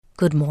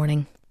Good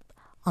morning.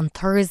 On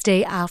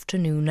Thursday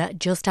afternoon,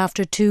 just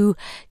after 2,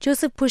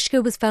 Joseph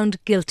Pushka was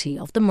found guilty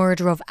of the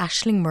murder of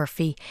Aisling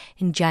Murphy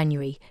in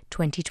January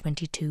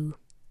 2022.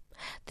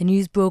 The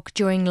news broke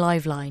during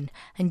Liveline,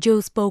 and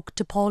Joe spoke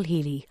to Paul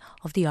Healy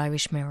of the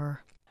Irish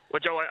Mirror. Well,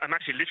 Joe, I'm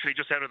actually literally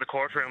just out of the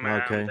courtroom,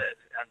 okay. And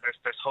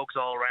there's hugs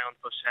all around,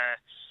 but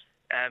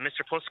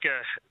Mr.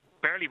 Pushka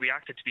barely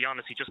reacted, to be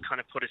honest. He just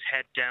kind of put his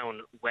head down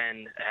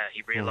when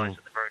he realised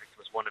that the verdict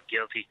was one of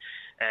guilty.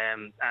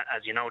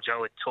 As you know,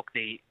 Joe, it took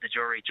the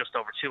jury just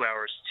over 2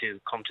 hours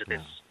to come to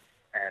this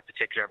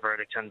particular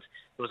verdict, and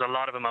there was a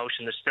lot of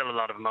emotion. There's still a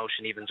lot of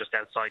emotion even just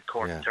outside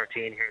Court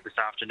 13 here this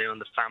afternoon.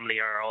 The family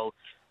are all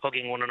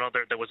hugging one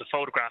another. There was a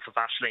photograph of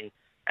Aisling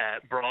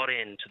brought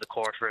into the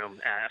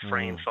courtroom, a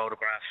framed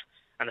photograph,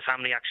 and the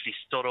family actually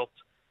stood up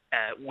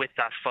with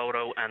that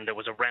photo, and there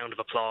was a round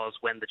of applause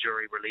when the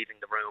jury were leaving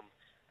the room.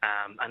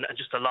 And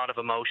just a lot of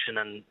emotion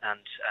and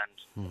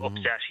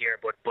upset here,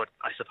 but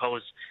I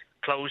suppose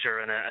closure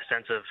and a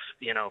sense of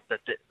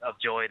of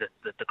joy that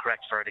the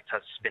correct verdict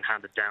has been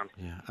handed down.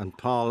 Yeah, and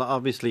Paul,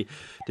 obviously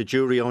the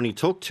jury only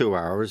took 2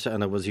 hours,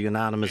 and it was a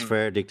unanimous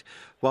verdict.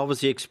 What was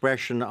the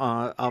expression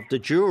of the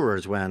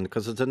jurors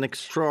because it's an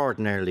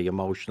extraordinarily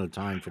emotional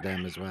time for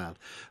them as well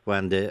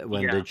when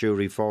the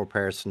jury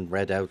foreperson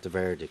read out the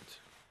verdict?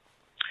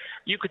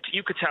 You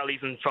could tell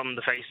even from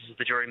the faces of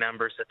the jury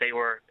members that they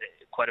were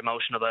quite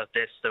emotional about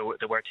this. There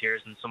were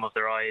tears in some of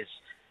their eyes.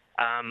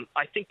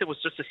 I think there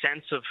was just a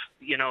sense of,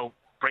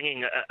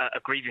 bringing a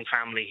grieving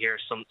family here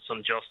some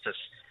justice.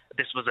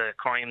 This was a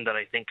crime that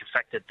I think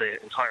affected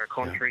the entire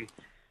country.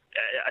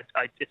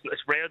 Yeah.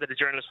 It's rare that a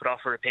journalist would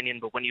offer opinion,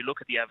 but when you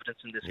look at the evidence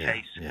in this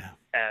case,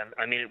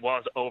 it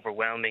was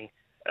overwhelming.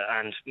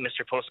 And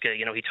Mr. Pushka,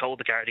 he told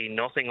the Gardaí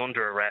nothing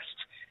under arrest.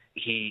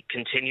 He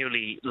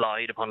continually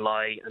lied upon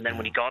lie, and then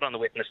when he got on the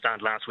witness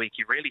stand last week,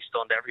 he really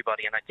stunned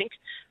everybody. And I think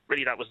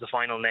really that was the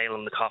final nail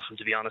in the coffin,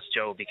 to be honest,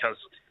 Joe, because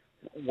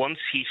once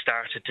he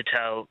started to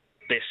tell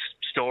this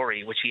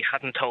story, which he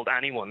hadn't told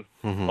anyone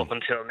up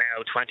until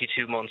now,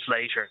 22 months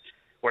later,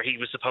 where he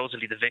was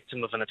supposedly the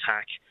victim of an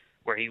attack,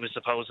 where he was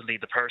supposedly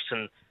the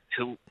person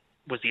who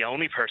was the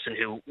only person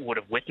who would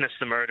have witnessed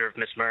the murder of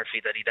Miss Murphy,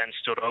 that he then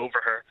stood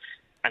over her,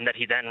 and that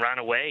he then ran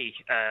away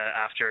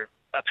after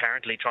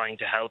apparently trying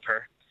to help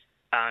her.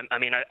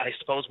 I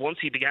suppose once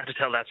he began to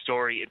tell that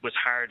story, it was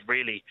hard,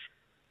 really,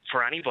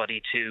 for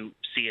anybody to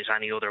see it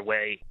any other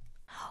way.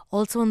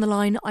 Also on the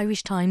line,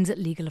 Irish Times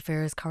legal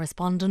affairs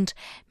correspondent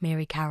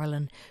Mary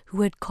Carolan,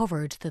 who had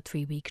covered the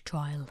 3-week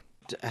trial.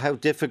 How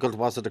difficult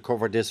was it to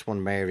cover this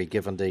one, Mary,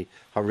 given the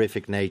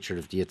horrific nature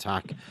of the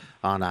attack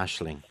on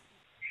Aisling?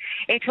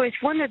 It was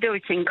one of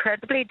those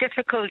incredibly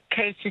difficult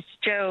cases,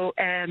 Joe.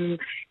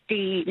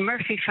 The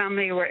Murphy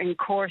family were in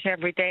court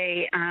every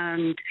day,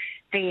 and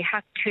they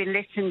had to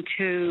listen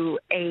to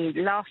a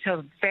lot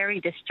of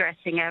very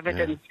distressing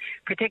evidence,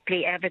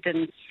 particularly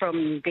evidence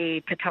from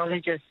the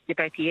pathologist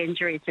about the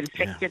injuries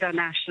inflicted on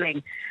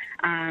Aisling.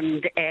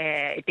 And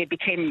they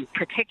became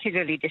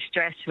particularly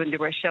distressed when they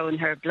were showing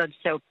her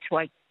blood-soaked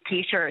white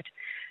T-shirt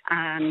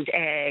and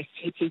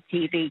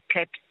CCTV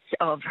clips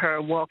of her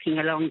walking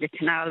along the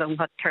canal on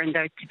what turned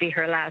out to be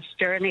her last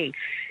journey.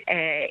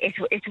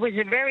 It was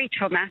a very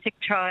traumatic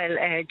trial.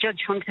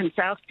 Judge Hunt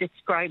himself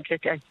described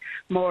it as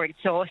more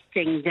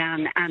exhausting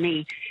than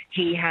any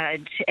he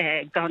had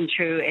gone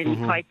through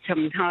in quite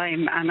some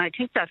time, and I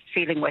think that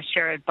feeling was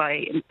shared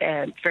by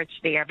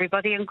virtually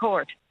everybody in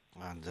court.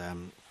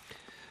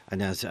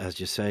 And as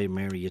you say,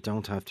 Mary, you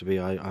don't have to be.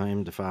 I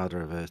am the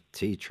father of a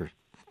teacher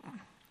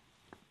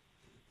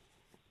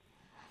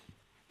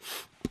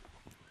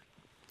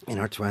in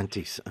her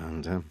 20s,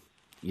 and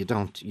you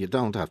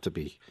don't have to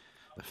be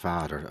a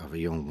father of a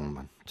young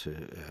woman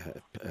to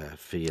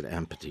feel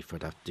empathy for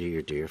that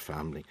dear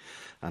family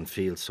and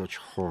feel such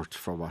hurt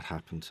for what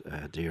happened,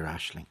 dear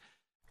Aisling.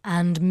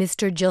 And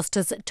Mr.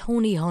 Justice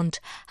Tony Hunt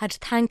had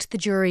thanked the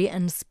jury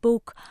and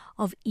spoke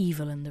of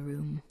evil in the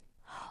room.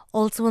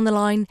 Also on the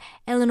line,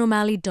 Ellen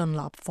O'Malley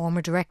Dunlop,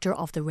 former director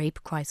of the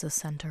Rape Crisis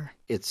Centre.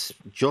 It's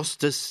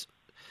justice.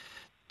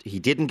 He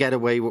didn't get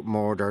away with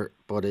murder,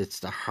 but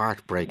it's the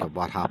heartbreak of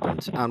what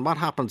happened and what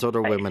happens to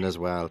other women as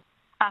well.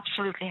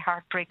 Absolutely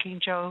heartbreaking,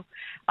 Joe.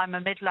 I'm a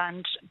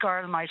Midland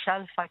girl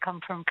myself. I come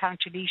from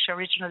County Laois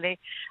originally,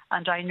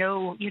 and I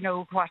know,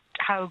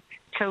 how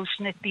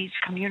close-knit these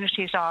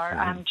communities are.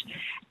 And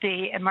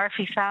the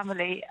Murphy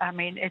family,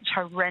 it's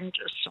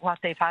horrendous what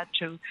they've had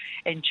to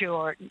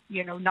endure,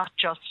 not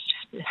just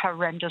the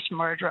horrendous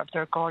murder of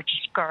their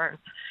gorgeous girl,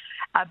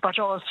 but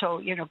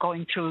also,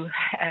 going through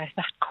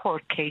that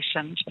court case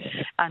and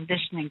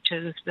listening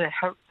to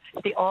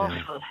the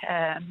awful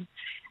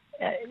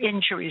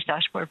injuries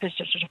that were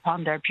visited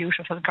upon their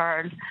beautiful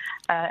girl.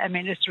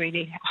 It's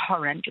really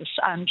horrendous.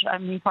 And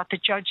what the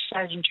judge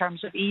said in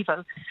terms of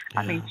evil,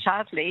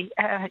 sadly,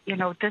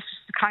 this is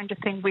the kind of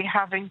thing we're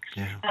having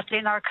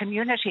in our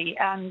community.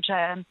 And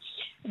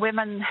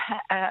women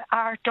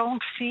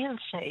don't feel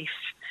safe.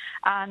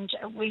 And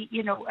we,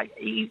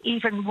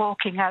 even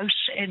walking out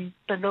in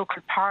the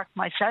local park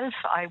myself,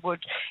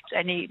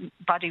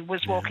 anybody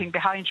was walking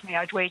behind me,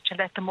 I'd wait to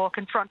let them walk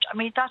in front. I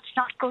mean, that's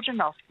not good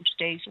enough in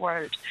today's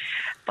world.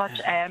 But,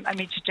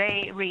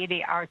 today,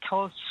 really, our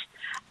thoughts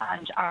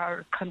and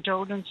our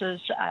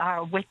condolences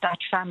are with that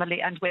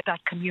family and with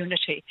that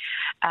community.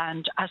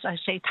 And as I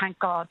say, thank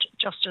God,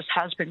 justice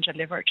has been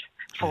delivered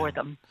for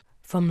them.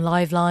 From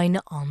Liveline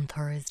on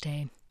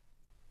Thursday.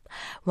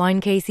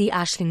 Ryan Casey,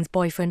 Aisling's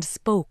boyfriend,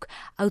 spoke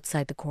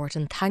outside the court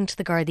and thanked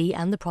the Gardaí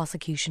and the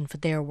prosecution for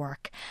their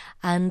work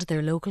and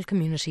their local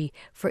community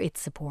for its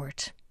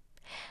support.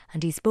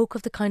 And he spoke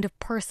of the kind of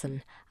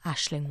person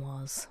Aisling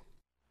was.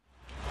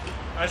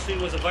 Aisling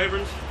was a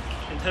vibrant,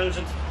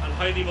 intelligent and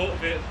highly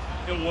motivated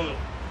young woman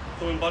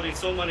who embodied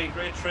so many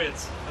great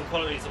traits and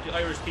qualities of the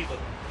Irish people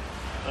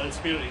and its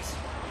communities.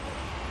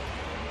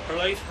 Her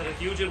life had a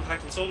huge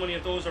impact on so many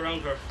of those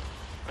around her,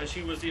 and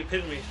she was the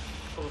epitome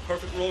of a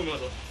perfect role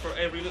model for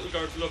every little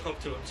girl to look up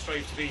to and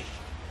strive to be.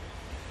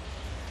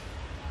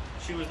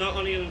 She was not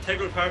only an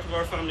integral part of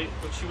our family,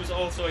 but she was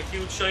also a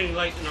huge shining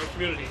light in our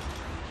community,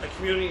 a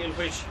community in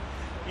which,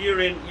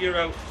 year in, year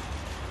out,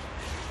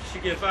 she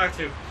gave back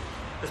to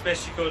as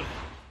best she could.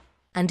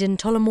 And in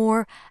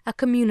Tullamore, a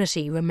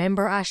community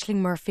remember Aisling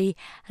Murphy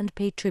and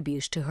pay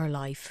tribute to her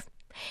life.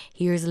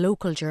 Here's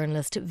local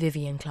journalist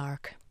Vivian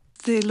Clark.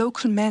 The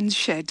local men's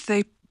shed,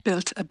 they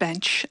built a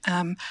bench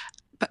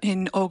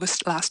in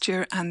August last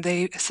year, and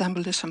they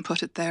assembled it and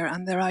put it there.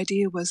 And their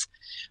idea was,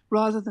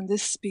 rather than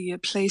this be a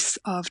place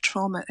of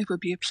trauma, it would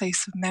be a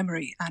place of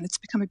memory. And it's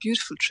become a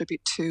beautiful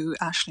tribute to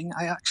Aisling.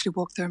 I actually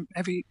walk there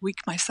every week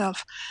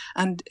myself,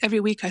 and every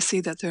week I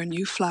see that there are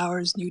new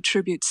flowers, new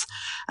tributes,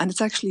 and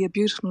it's actually a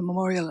beautiful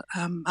memorial.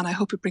 And I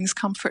hope it brings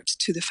comfort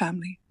to the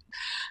family.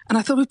 And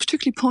I thought it was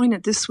particularly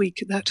poignant this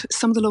week that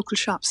some of the local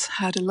shops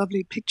had a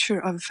lovely picture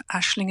of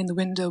Aisling in the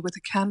window with a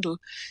candle,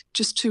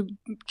 just to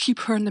keep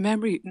her in the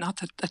memory.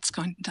 Not that that's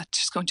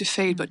just going to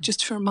fade, but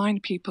just to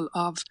remind people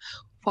of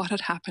what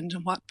had happened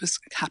and what was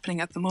happening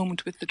at the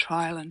moment with the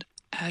trial, and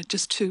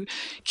just to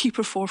keep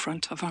her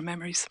forefront of our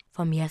memories.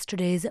 From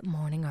yesterday's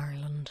Morning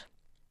Ireland.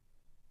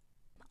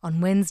 On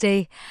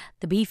Wednesday,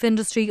 the beef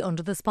industry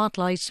under the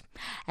spotlight.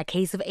 A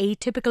case of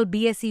atypical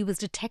BSE was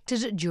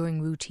detected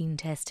during routine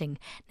testing.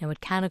 Now, it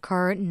can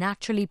occur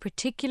naturally,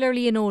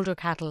 particularly in older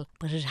cattle,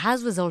 but it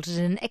has resulted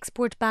in an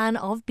export ban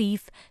of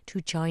beef to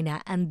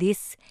China, and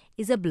this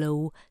is a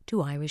blow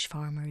to Irish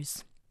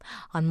farmers.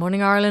 On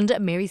Morning Ireland,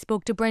 Mary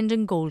spoke to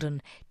Brendan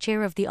Golden,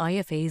 chair of the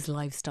IFA's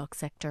livestock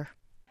sector.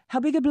 How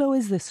big a blow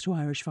is this to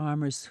Irish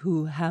farmers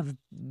who have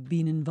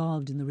been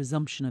involved in the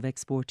resumption of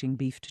exporting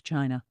beef to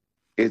China?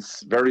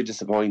 It's very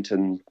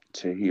disappointing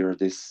to hear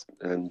this,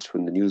 and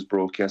when the news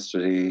broke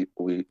yesterday,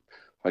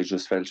 I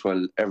just felt,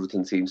 well,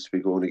 everything seems to be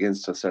going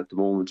against us at the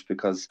moment,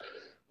 because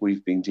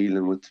we've been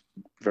dealing with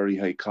very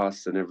high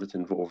costs and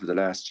everything over the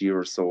last year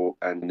or so,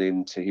 and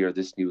then to hear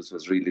this news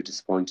was really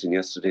disappointing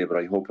yesterday, but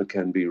I hope it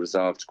can be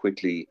resolved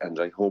quickly, and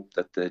I hope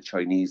that the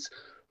Chinese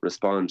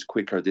respond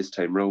quicker this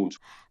time round.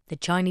 The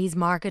Chinese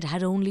market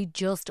had only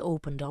just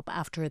opened up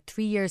after a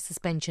 3-year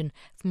suspension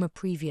from a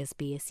previous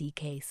BSE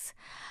case.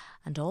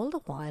 And all the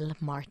while,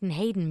 Martin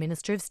Hayden,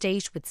 Minister of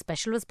State with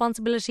special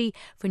responsibility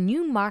for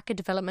new market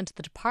development at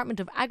the Department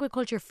of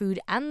Agriculture, Food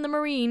and the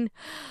Marine,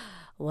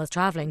 was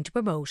travelling to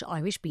promote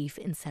Irish beef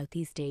in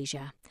Southeast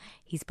Asia.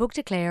 He spoke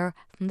to Claire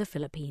from the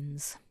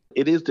Philippines.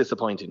 It is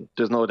disappointing.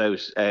 There's no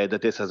doubt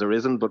that this has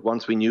arisen, but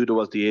once we knew there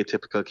was the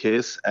atypical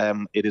case,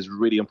 it is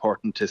really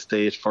important to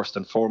state first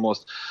and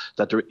foremost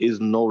that there is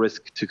no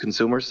risk to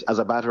consumers. As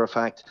a matter of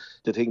fact,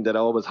 the thing that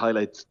always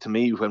highlights to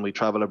me when we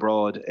travel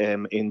abroad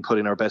in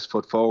putting our best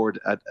foot forward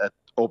at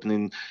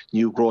opening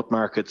new growth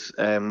markets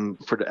and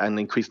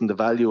increasing the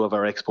value of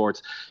our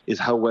exports is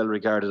how well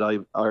regarded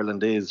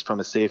Ireland is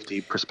from a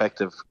safety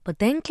perspective. But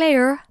then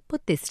Claire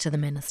put this to the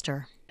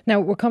Minister. Now,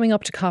 we're coming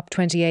up to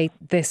COP28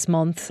 this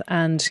month,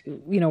 and,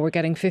 we're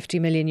getting €50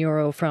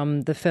 million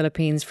from the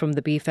Philippines from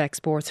the beef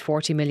exports,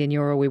 €40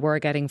 million we were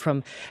getting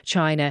from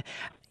China.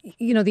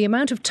 The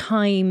amount of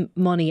time,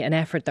 money and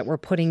effort that we're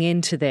putting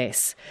into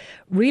this,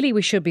 really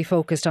we should be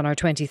focused on our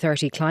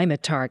 2030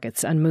 climate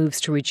targets and moves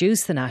to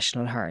reduce the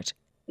national herd.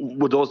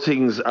 Well, those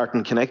things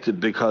aren't connected,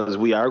 because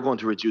we are going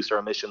to reduce our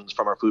emissions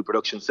from our food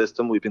production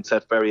system. We've been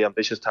set very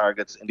ambitious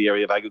targets in the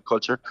area of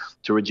agriculture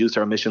to reduce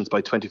our emissions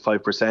by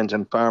 25%,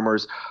 and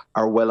farmers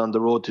are well on the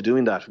road to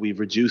doing that. We've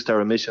reduced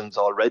our emissions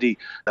already.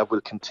 That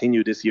will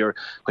continue this year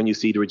when you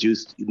see the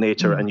reduced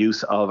nature and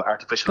use of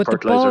artificial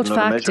fertilisers. But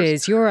the bald fact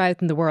is, you're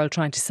out in the world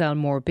trying to sell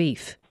more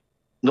beef.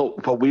 No,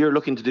 what we are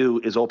looking to do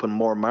is open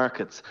more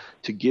markets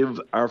to give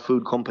our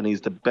food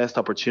companies the best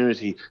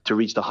opportunity to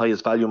reach the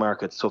highest value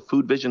markets. So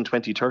Food Vision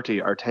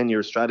 2030, our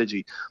 10-year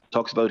strategy,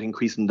 talks about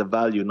increasing the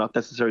value, not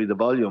necessarily the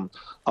volume,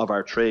 of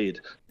our trade.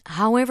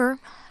 However,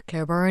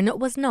 Claire Byrne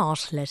was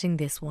not letting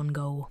this one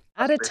go.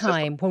 At a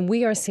time when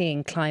we are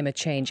seeing climate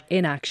change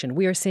in action,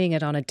 we are seeing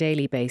it on a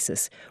daily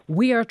basis.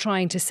 We are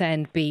trying to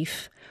send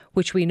beef,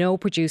 which we know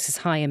produces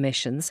high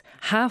emissions,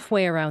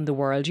 halfway around the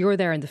world. You're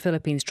there in the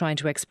Philippines trying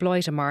to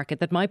exploit a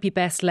market that might be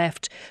best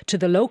left to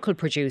the local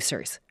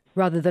producers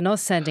rather than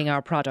us sending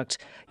our product,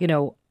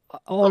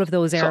 all of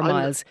those air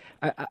miles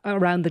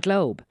around the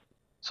globe.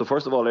 So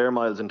first of all, air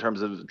miles in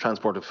terms of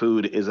transport of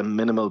food is a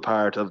minimal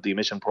part of the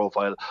emission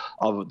profile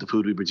of the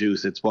food we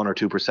produce. It's 1 or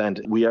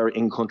 2%. We are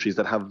in countries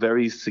that have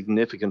very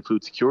significant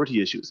food security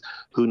issues,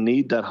 who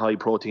need that high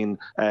protein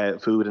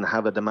food and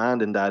have a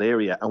demand in that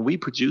area. And we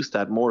produce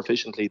that more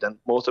efficiently than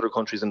most other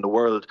countries in the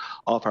world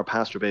off our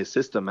pasture-based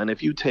system. And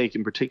if you take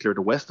in particular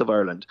the west of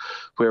Ireland,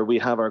 where we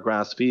have our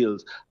grass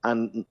fields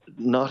and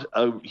not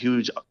a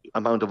huge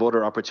amount of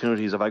other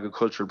opportunities of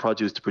agricultural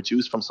produce to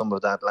produce from some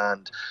of that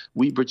land,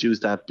 we produce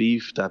that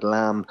beef, that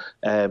lamb,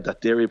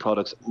 that dairy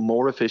products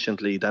more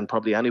efficiently than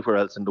probably anywhere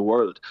else in the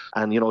world.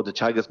 And, the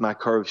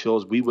Chagas-Mac curve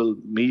shows we will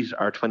meet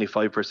our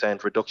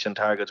 25% reduction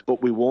target,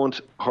 but we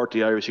won't hurt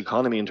the Irish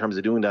economy in terms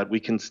of doing that.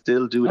 We can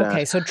still do that.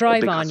 Okay, so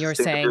drive on, you're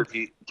saying.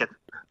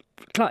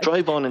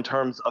 Drive on in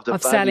terms of the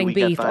of value selling we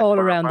beef get back all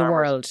for our around the farmers.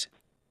 world.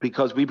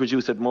 Because we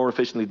produce it more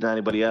efficiently than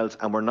anybody else,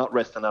 and we're not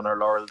resting on our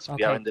laurels. Okay.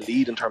 We are in the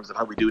lead in terms of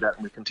how we do that,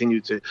 and we continue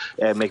to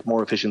make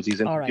more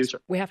efficiencies in the future.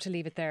 We have to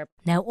leave it there.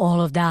 Now,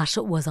 all of that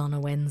was on a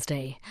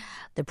Wednesday.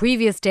 The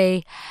previous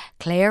day,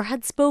 Claire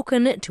had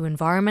spoken to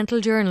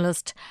environmental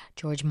journalist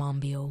George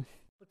Monbiot.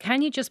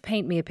 Can you just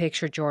paint me a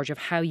picture, George, of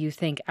how you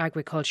think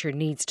agriculture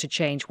needs to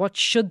change? What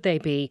should they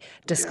be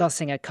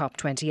discussing at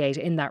COP28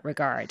 in that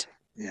regard?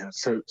 Yeah,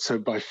 so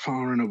by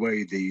far and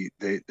away the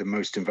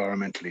most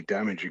environmentally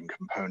damaging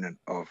component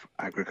of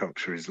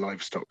agriculture is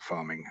livestock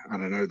farming.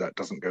 And I know that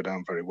doesn't go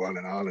down very well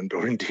in Ireland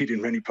or indeed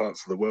in many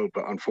parts of the world,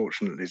 but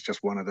unfortunately it's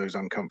just one of those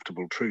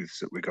uncomfortable truths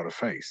that we've got to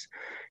face.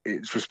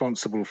 It's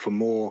responsible for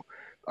more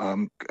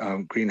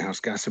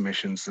greenhouse gas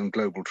emissions than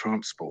global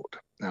transport.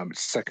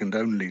 It's second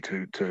only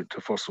to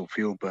fossil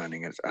fuel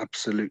burning. It's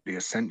absolutely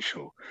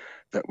essential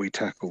that we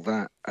tackle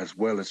that as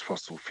well as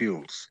fossil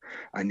fuels.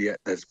 And yet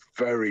there's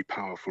very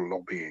powerful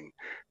lobbying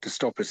to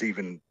stop us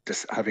even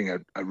having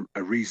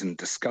a reasoned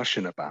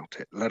discussion about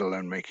it, let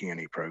alone making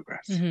any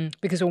progress. Mm-hmm.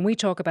 Because when we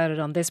talk about it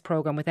on this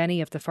programme with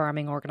any of the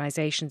farming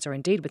organisations or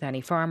indeed with any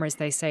farmers,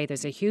 they say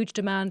there's a huge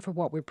demand for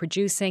what we're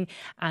producing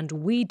and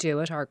we do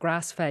it. Our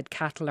grass-fed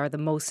cattle are the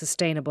most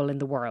sustainable in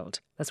the world.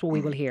 That's what we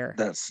will hear.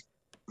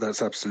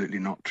 That's absolutely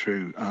not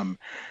true.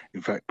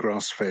 In fact,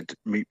 grass-fed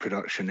meat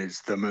production is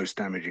the most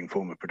damaging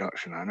form of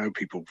production. I know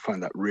people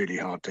find that really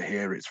hard to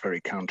hear. It's very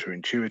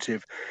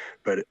counterintuitive,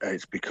 but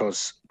it's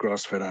because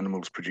grass-fed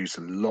animals produce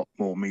a lot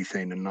more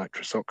methane and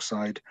nitrous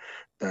oxide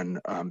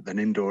than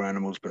indoor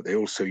animals, but they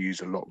also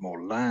use a lot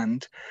more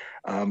land,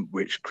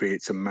 which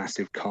creates a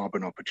massive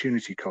carbon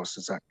opportunity cost,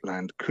 as that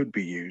land could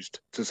be used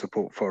to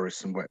support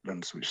forests and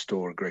wetlands, which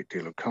store a great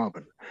deal of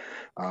carbon.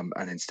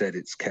 And instead,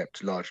 it's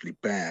kept largely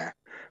bare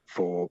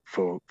for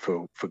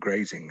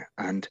grazing.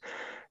 And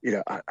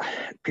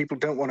people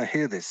don't want to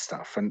hear this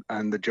stuff,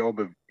 and the job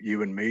of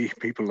you and me,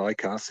 people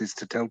like us, is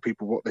to tell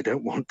people what they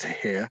don't want to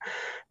hear.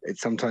 It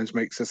sometimes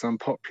makes us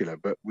unpopular,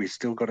 but we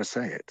still got to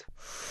say it.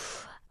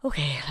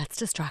 Okay, let's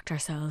distract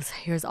ourselves.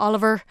 Here's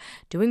Oliver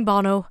doing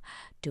Bono,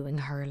 doing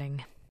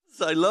hurling.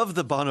 I love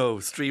the Bono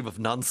stream of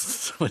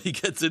nonsense when he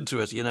gets into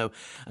it.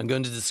 I'm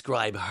going to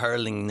describe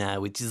hurling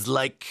now, which is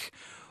like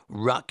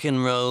rock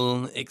and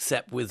roll,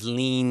 except with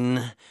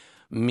lean,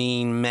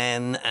 mean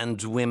men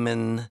and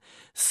women,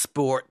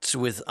 sport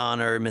with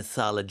honour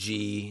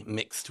mythology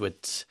mixed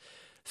with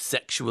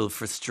sexual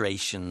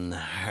frustration,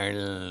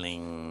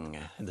 hurling.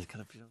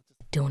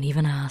 Don't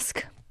even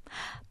ask.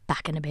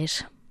 Back in a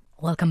bit.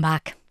 Welcome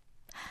back.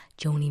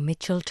 Joni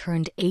Mitchell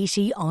turned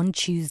 80 on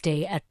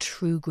Tuesday, a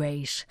true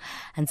great,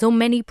 and so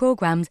many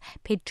programmes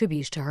paid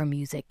tribute to her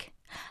music.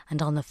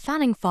 And on the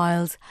Fanning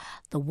Files,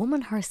 the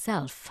woman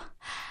herself.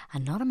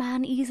 And not a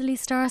man easily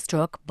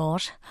starstruck,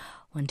 but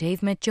when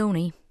Dave met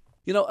Joni...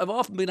 I've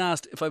often been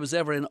asked if I was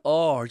ever in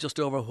awe or just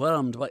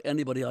overwhelmed by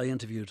anybody I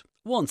interviewed.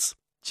 Once,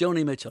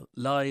 Joni Mitchell,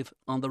 live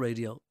on the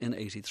radio in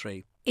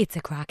 83. It's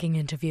a cracking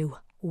interview,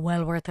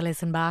 well worth a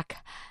listen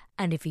back.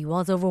 And if he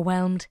was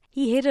overwhelmed,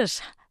 he hit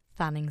it,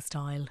 Fanning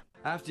style.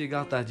 After you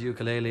got that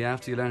ukulele,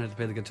 after you learned how to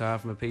play the guitar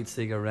from a Pete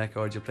Seeger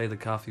record, you played the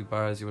coffee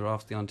bars, you were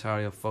off to the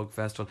Ontario Folk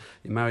Festival,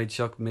 you married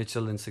Chuck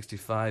Mitchell in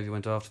 65, you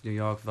went off to New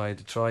York via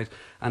Detroit,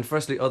 and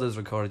firstly others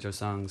recorded your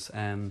songs.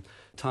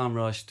 Tom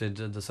Rush did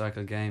The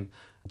Circle Game,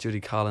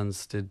 Judy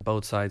Collins did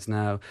Both Sides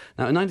Now.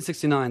 Now, in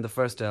 1969, the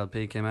first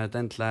LP came out,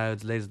 then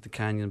Clouds, Ladies at the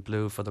Canyon,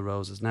 Blue for the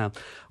Roses. Now,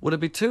 would it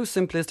be too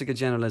simplistic a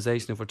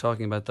generalisation if we're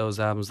talking about those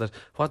albums that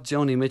what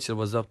Joni Mitchell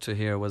was up to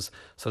here was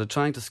sort of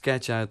trying to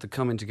sketch out the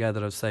coming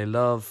together of, say,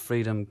 love,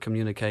 freedom,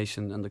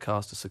 communication and the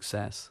cost of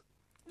success?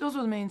 Those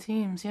were the main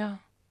themes, yeah.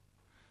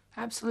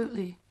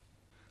 Absolutely.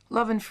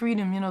 Love and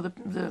freedom,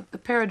 the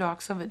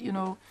paradox of it,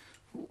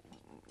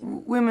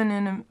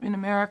 women in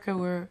America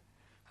were...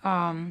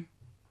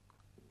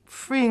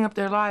 freeing up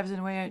their lives in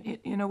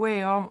a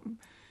way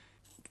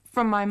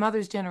from my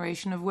mother's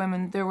generation of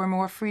women, there were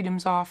more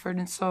freedoms offered,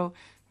 and so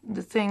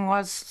the thing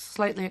was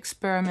slightly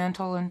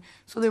experimental, and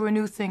so there were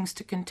new things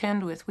to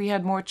contend with. We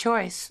had more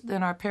choice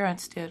than our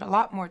parents did, a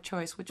lot more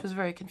choice, which was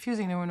very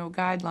confusing. There were no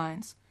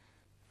guidelines.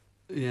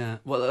 Yeah,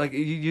 well, like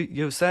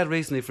you said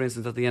recently, for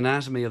instance, that the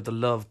anatomy of the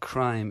love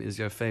crime is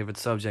your favourite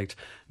subject.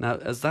 Now,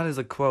 as that is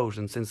a quote,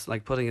 and since,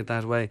 like, putting it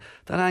that way,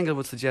 that angle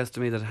would suggest to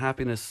me that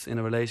happiness in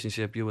a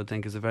relationship you would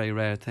think is a very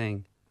rare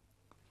thing.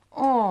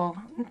 Oh,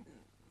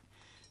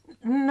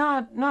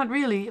 not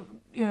really.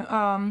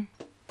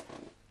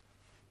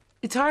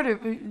 It's harder.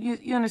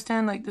 You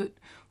understand, like,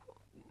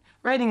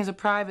 writing is a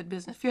private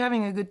business. If you're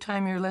having a good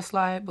time, you're less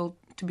liable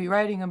to be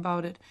writing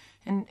about it.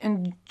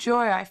 And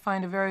joy, I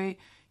find a very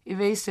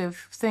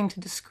evasive thing to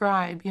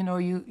describe. You know,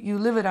 you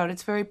live it out.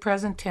 It's very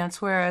present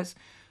tense, whereas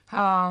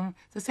the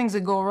things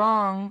that go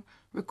wrong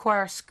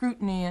require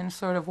scrutiny and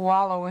sort of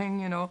wallowing,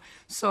 you know.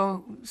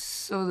 So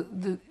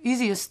the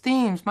easiest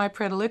themes, my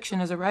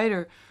predilection as a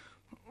writer,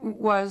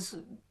 was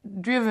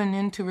driven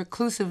into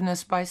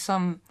reclusiveness by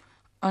some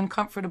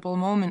uncomfortable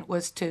moment,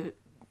 was to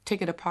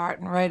take it apart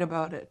and write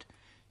about it.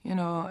 You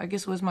know, I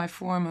guess it was my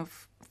form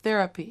of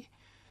therapy.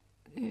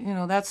 You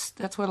know, that's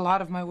what a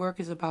lot of my work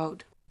is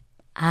about.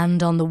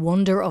 And on the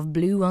wonder of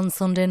blue on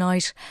Sunday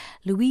night,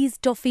 Louise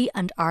Duffy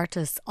and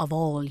artists of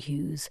all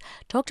hues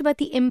talked about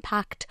the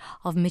impact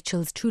of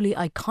Mitchell's truly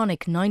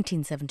iconic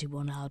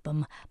 1971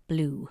 album,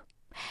 Blue.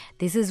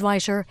 This is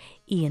writer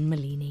Ian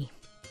Malini.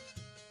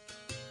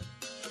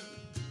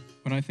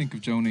 When I think of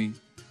Joni,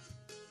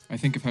 I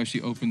think of how she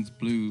opens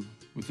Blue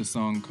with a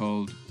song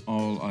called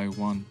All I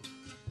Want.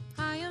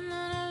 I am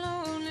on a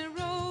lonely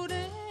road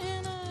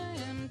and I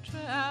am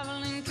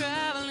traveling,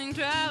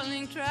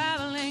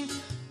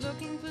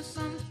 looking for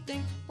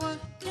something. What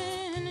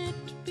can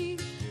it be?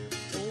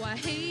 Oh, I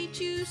hate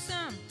you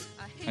some.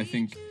 I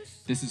think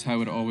this is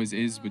how it always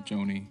is with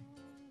Joni.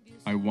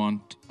 I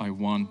want.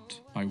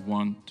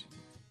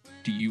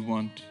 Do you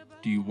want?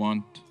 Do you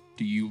want?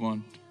 Do you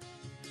want?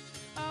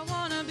 I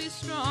wanna be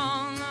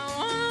strong, I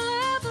wanna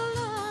live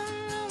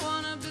alone, I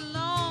wanna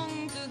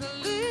belong to the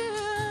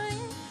living.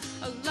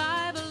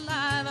 Alive,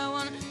 I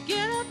wanna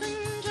get up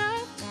and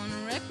drive,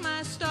 wanna wreck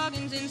my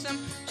stockings in some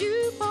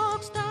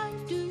jukebox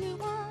dive. Do you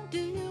want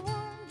to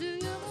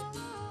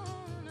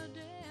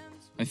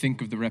dance? I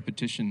think of the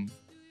repetition.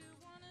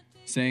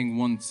 Saying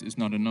once is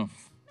not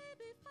enough.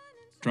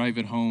 Drive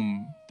it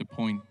home, the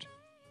point.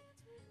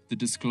 The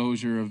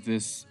disclosure of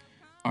this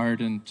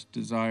ardent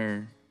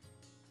desire.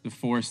 The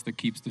force that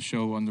keeps the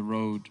show on the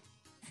road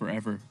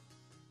forever.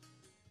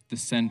 The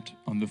scent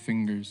on the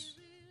fingers.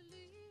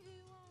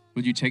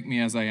 Will you take me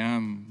as I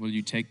am? Will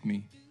you take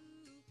me?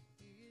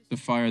 The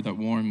fire that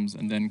warms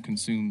and then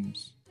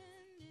consumes.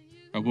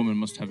 A woman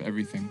must have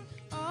everything.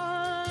 All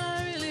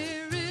I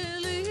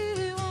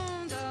really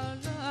want our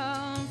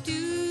love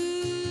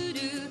to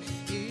do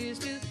is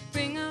to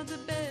bring out the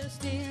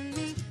best in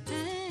me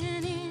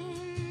and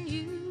in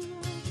you.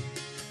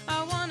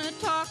 I wanna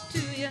talk to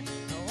you, I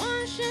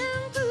wanna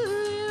shampoo.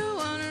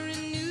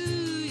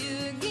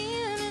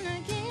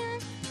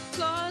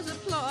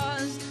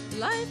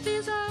 Life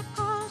is our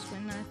cause.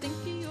 When I think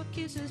of your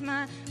kisses,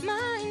 my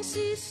mind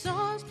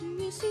seesaws.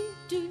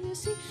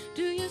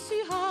 Do you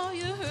see how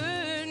you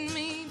hurt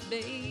me,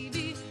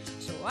 baby?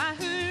 So I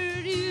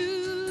hurt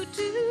you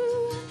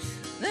too.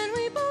 Then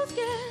we both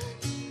get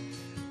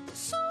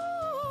so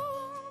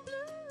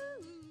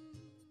blue.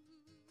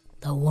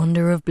 The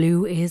wonder of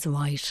blue is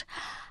right.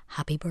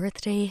 Happy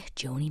birthday,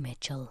 Joni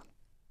Mitchell.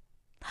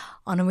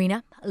 On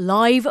Arena,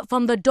 live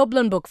from the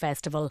Dublin Book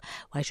Festival,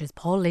 writers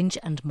Paul Lynch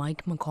and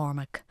Mike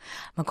McCormack.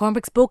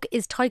 McCormack's book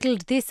is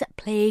titled This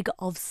Plague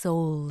of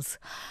Souls.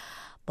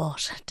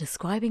 But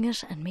describing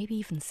it and maybe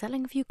even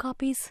selling a few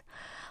copies,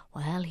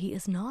 well, he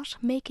is not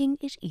making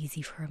it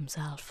easy for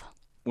himself.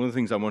 One of the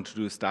things I wanted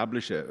to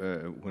establish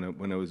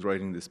when I was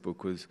writing this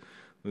book was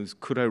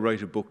could I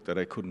write a book that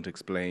I couldn't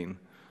explain,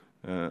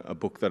 a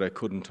book that I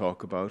couldn't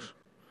talk about,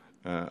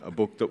 a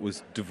book that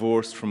was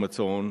divorced from its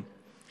own.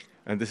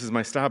 And this is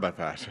my stab at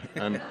that.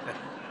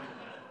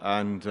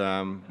 And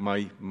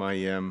my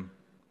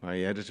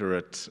editor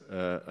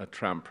at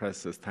Tramp Press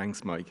says,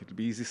 "Thanks, Mike. It'll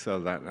be easy to sell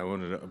that." And I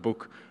wanted a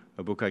book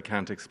I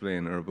can't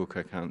explain or a book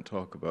I can't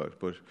talk about.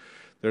 But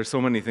there are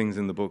so many things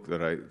in the book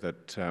that I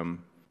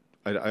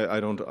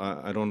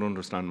don't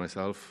understand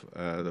myself.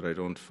 That I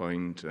don't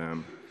find.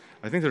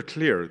 I think they're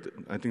clear.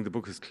 I think the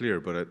book is clear,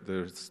 but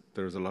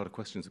there's a lot of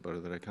questions about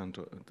it that I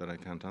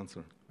can't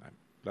answer.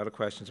 A lot of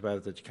questions about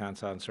it that you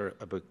can't answer,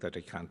 a book that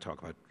you can't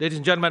talk about. Ladies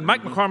and gentlemen,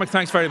 Mike McCormack,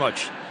 thanks very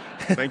much.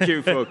 Thank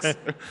you, folks.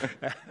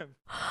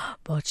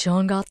 But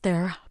Sean got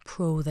there,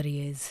 pro that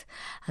he is.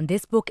 And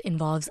this book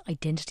involves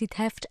identity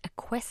theft, a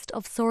quest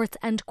of sorts,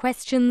 and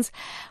questions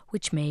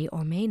which may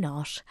or may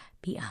not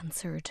be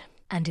answered.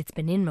 And it's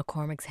been in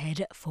McCormack's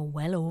head for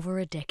well over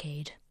a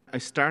decade. I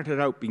started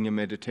out being a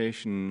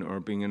meditation or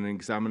being an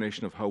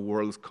examination of how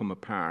worlds come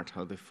apart,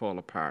 how they fall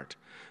apart.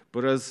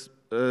 But as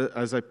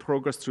as I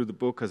progressed through the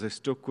book, as I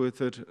stuck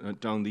with it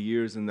down the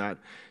years and that,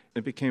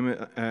 it became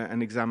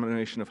an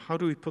examination of how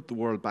do we put the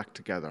world back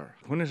together?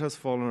 When it has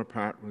fallen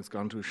apart, when it's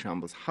gone to a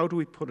shambles, how do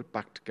we put it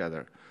back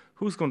together?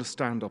 Who's going to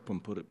stand up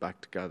and put it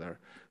back together?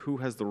 Who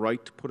has the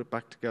right to put it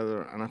back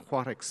together, and at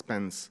what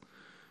expense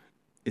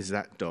is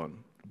that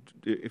done?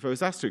 If I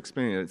was asked to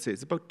explain it, I'd say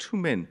it's about two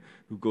men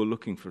who go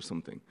looking for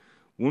something.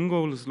 One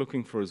goes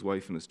looking for his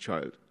wife and his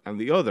child, and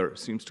the other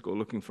seems to go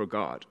looking for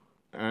God.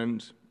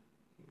 And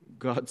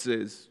God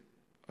says,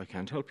 I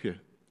can't help you.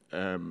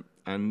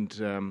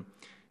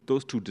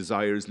 Those two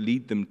desires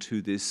lead them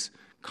to this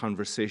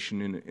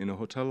conversation in a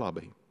hotel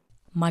lobby.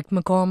 Mike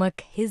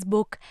McCormack, his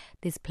book,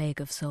 This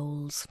Plague of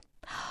Souls.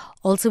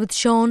 Also with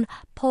Sean,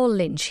 Paul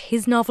Lynch.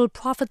 His novel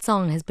Prophet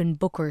Song has been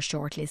Booker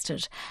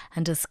shortlisted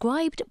and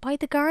described by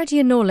The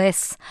Guardian no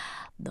less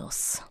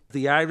thus.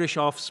 The Irish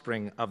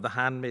offspring of The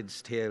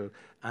Handmaid's Tale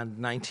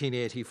and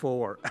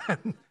 1984.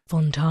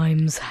 Fun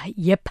times.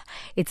 Yep,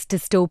 it's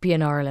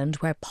dystopian Ireland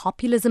where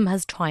populism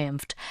has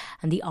triumphed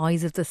and the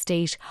eyes of the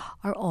state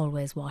are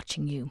always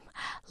watching you.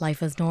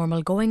 Life as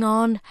normal going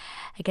on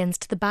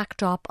against the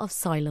backdrop of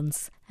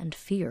silence and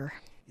fear.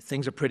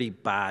 Things are pretty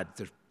bad.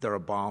 There are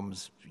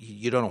bombs.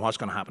 You don't know what's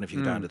going to happen if you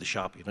go down to the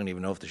shop. You don't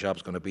even know if the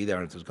shop's going to be there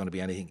and if there's going to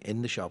be anything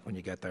in the shop when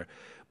you get there.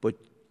 But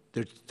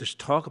there's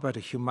talk about a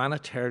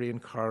humanitarian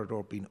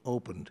corridor being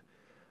opened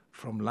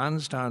from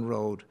Lansdowne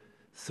Road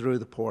through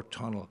the Port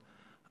Tunnel.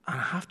 And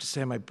I have to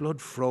say my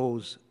blood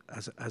froze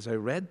as I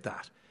read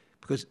that,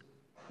 because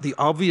the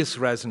obvious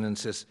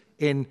resonances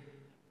in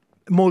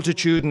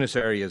multitudinous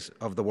areas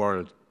of the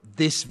world,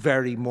 this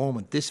very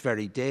moment, this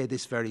very day,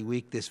 this very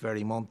week, this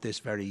very month, this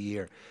very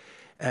year,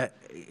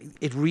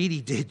 it really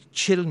did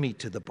chill me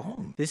to the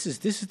bone. This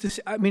is.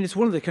 I mean, it's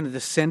one of the kind of the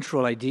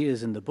central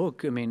ideas in the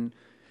book. I mean,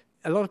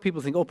 a lot of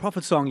people think, "Oh,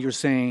 Prophet Song, you're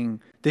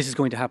saying this is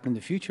going to happen in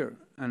the future,"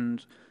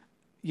 and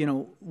you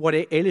know what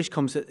Eilish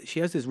comes. She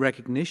has this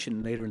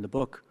recognition later in the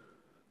book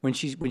when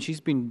she's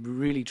been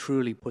really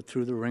truly put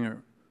through the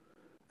ringer,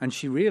 and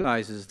she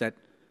realizes that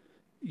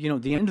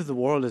the end of the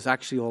world is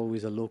actually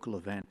always a local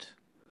event.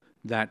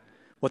 That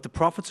what the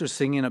prophets are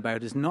singing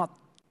about is not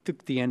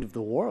the end of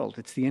the world,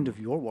 it's the end of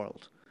your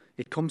world.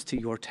 It comes to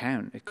your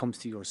town, it comes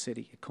to your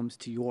city, it comes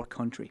to your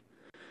country.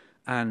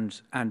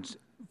 And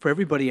for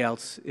everybody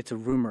else, it's a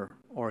rumor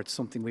or it's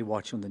something we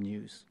watch on the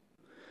news.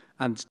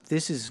 And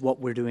this is what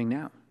we're doing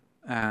now.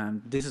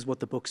 And this is what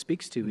the book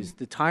speaks to, is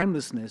the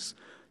timelessness.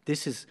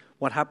 This is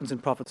what happens in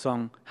Prophet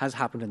Song, has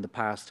happened in the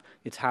past,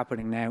 it's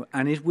happening now,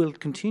 and it will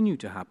continue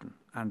to happen.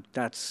 And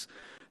that's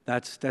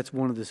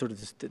one of the sort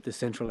of the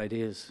central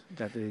ideas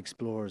that it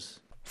explores.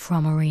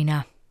 From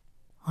Arena.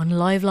 On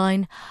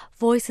Liveline,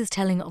 voices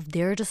telling of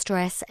their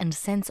distress and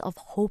sense of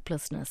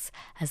hopelessness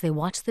as they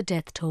watch the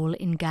death toll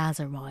in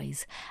Gaza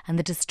rise and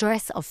the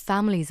distress of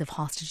families of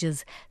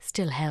hostages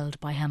still held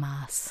by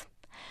Hamas.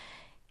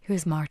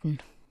 Here's Martin.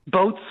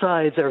 Both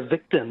sides are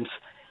victims.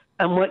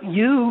 And what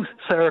you,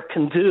 sir,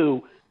 can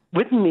do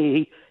with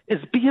me is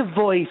be a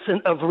voice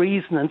of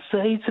reason and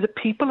say to the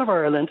people of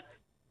Ireland,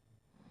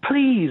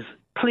 please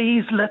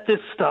let this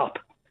stop.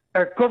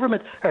 Our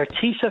government, our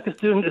Taoiseach is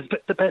doing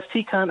the best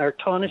he can, our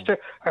Tánaiste,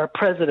 our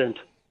president.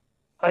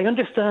 I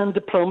understand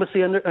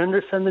diplomacy and I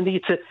understand the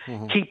need to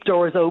keep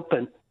doors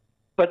open.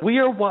 But we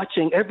are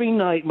watching every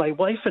night, my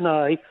wife and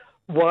I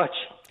watch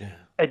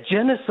a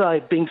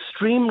genocide being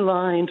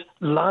streamlined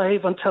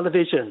live on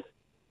television.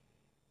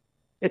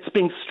 It's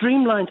being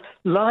streamlined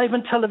live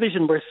on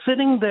television. We're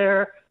sitting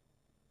there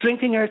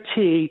drinking our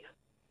tea,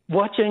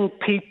 watching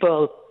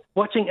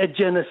a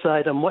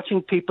genocide and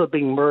watching people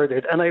being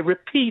murdered. And I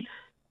repeat,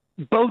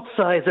 both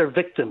sides are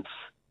victims.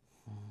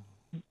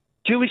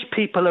 Jewish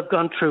people have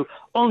gone through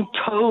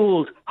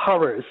untold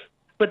horrors.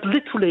 But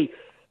literally,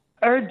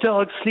 our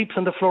dog sleeps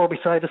on the floor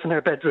beside us in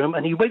our bedroom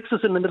and he wakes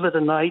us in the middle of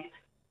the night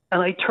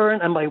and I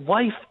turn and my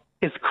wife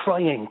is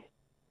crying.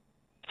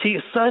 She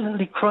is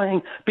silently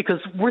crying because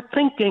we're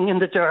thinking in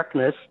the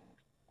darkness,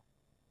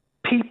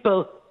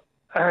 people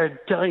are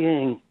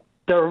dying,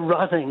 they're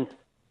rotting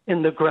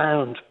in the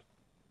ground.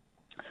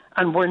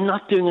 And we're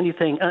not doing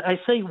anything. I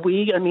say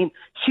we, I mean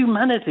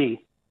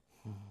humanity.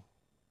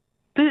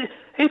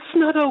 It's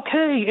not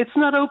okay. It's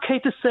not okay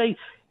to say,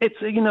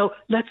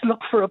 let's look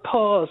for a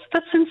pause.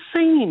 That's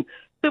insane.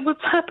 That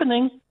what's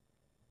happening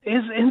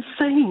is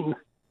insane.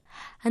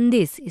 And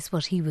this is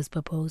what he was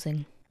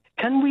proposing.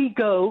 Can we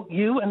go,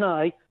 you and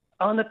I,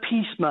 on a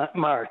peace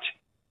march?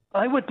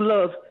 I would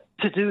love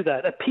to do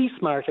that. A peace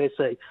march, I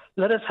say.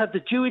 Let us have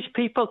the Jewish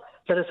people.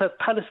 Let us have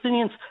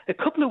Palestinians. A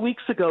couple of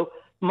weeks ago,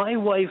 my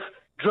wife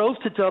drove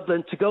to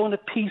Dublin to go on a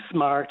peace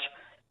march,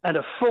 and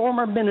a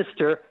former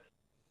minister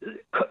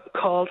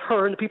called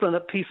her and the people on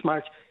the peace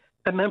march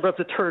a member of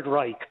the Third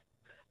Reich.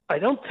 I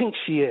don't think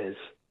she is,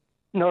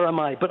 nor am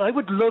I, but I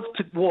would love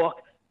to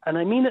walk, and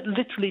I mean it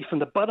literally from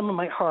the bottom of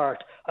my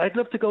heart. I'd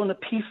love to go on a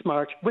peace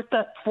march with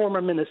that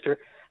former minister,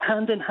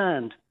 hand in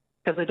hand,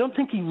 because I don't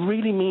think he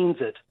really means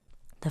it.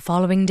 The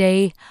following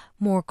day,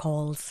 more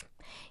calls.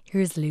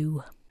 Here's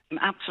Lou. I'm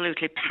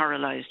absolutely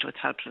paralysed with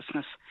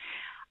helplessness.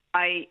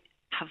 I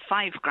have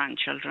 5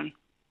 grandchildren.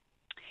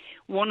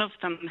 One of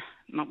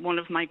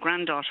my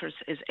granddaughters,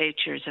 is 8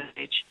 years of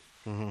age.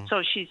 Mm-hmm.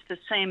 So she's the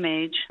same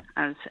age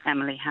as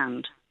Emily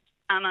Hand.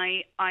 And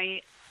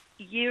I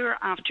year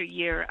after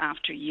year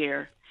after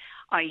year,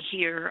 I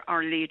hear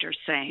our leaders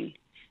saying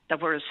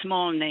that we're a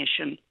small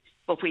nation,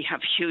 but we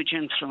have huge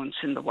influence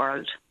in the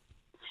world.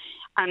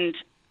 And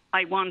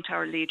I want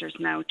our leaders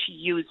now to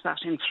use that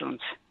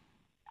influence.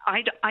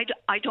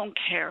 I don't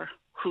care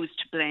who's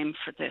to blame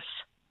for this.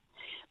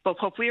 But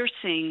what we're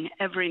seeing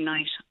every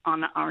night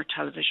on our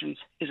televisions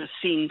is a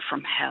scene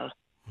from hell.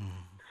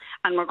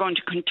 And we're going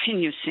to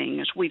continue seeing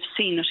it. We've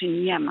seen it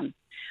in Yemen.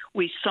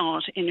 We saw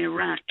it in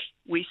Iraq.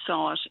 We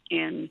saw it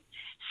in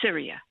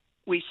Syria.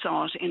 We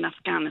saw it in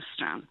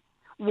Afghanistan.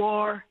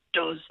 War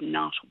does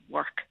not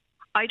work.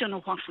 I don't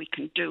know what we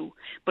can do,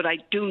 but I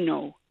do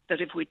know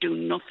that if we do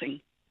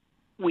nothing,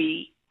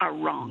 we are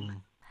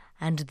wrong.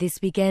 And this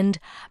weekend,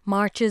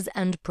 marches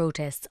and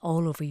protests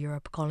all over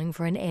Europe calling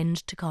for an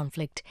end to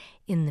conflict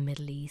in the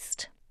Middle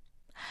East.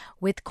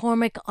 With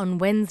Cormac on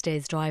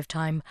Wednesday's drive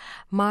time,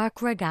 Mark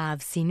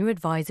Ragav, senior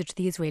advisor to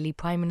the Israeli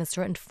Prime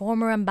Minister and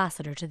former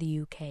ambassador to the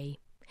UK.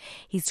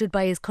 He stood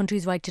by his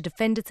country's right to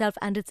defend itself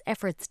and its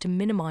efforts to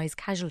minimise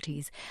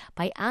casualties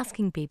by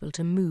asking people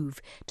to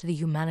move to the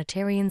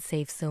humanitarian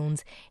safe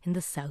zones in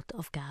the south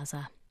of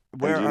Gaza.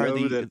 Where are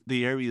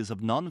the areas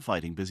of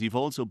non-fighting? Because you've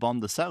also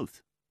bombed the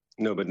south.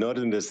 No, but not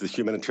in the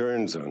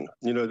humanitarian zone.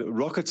 You know, the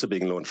rockets are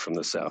being launched from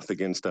the south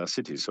against our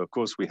cities, so of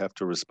course we have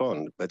to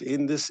respond. But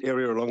in this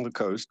area along the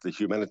coast, the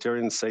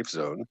humanitarian safe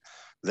zone,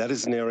 that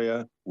is an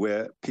area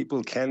where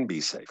people can be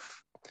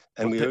safe.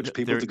 And we urge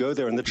people to go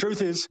there. And the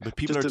truth is, but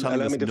people are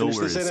telling us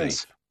nowhere is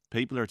safe.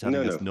 People are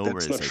telling us nowhere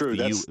is safe. That's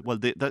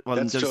not true.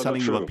 I'm just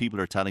telling you what people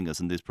are telling us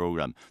in this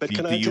programme. But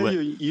can I tell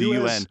you, the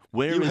UN,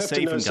 where is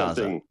safe in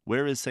Gaza?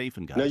 Where is safe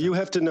in Gaza? No, you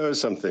have to know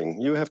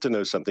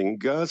something.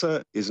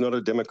 Gaza is not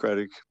a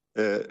democratic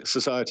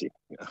society.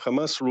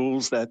 Hamas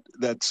rules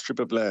that strip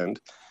of land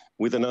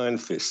with an iron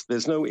fist.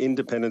 There's no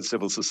independent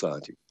civil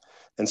society.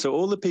 And so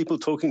all the people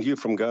talking to you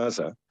from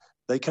Gaza,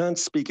 they can't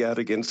speak out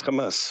against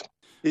Hamas.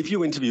 If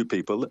you interview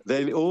people,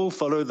 they all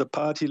follow the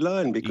party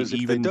line, because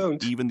if they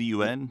don't... Even the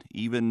UN,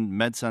 even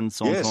Médecins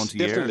Sans Frontières,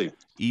 definitely.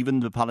 Even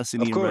the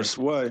Palestinian... Of course,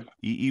 why?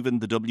 Even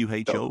the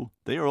WHO,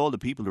 they are all the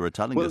people who are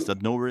telling us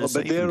that nowhere is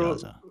safe in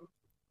Gaza.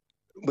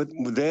 But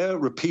they're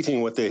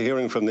repeating what they're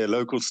hearing from their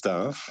local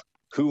staff,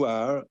 who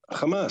are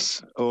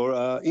Hamas or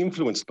are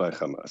influenced by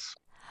Hamas.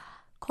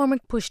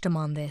 Cormac pushed him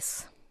on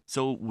this.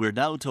 So we're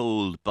now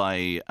told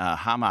by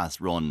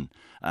Hamas-run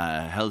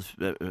health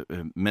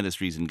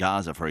ministries in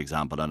Gaza, for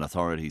example, and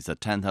authorities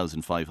that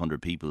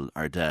 10,500 people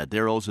are dead.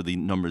 They're also the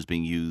numbers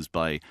being used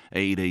by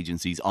aid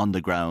agencies on the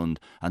ground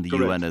and the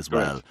UN as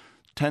well.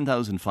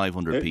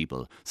 10,500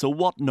 people. So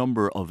what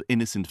number of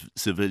innocent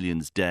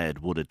civilians dead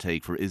would it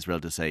take for Israel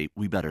to say,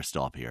 we better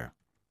stop here?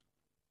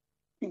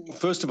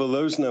 First of all,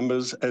 those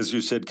numbers, as you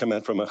said, come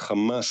out from a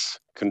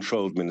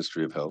Hamas-controlled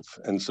Ministry of Health,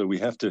 and so we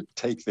have to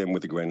take them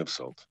with a grain of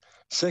salt.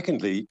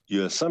 Secondly,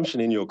 your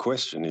assumption in your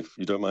question, if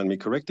you don't mind me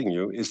correcting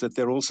you, is that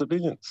they're all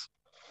civilians.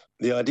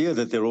 The idea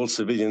that they're all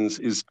civilians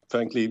is,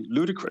 frankly,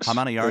 ludicrous. How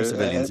many are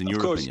civilians, in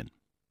your opinion?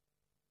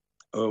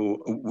 Oh,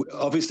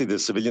 obviously,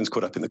 there's civilians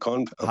caught up in the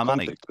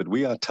conflict, but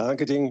we are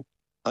targeting...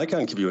 I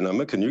can't give you a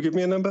number. Can you give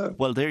me a number?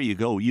 Well, there you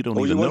go. You don't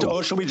even know.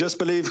 Or should we just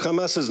believe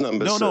Hamas's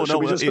numbers? No.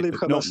 Numbers?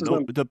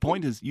 The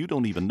point is, you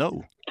don't even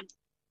know.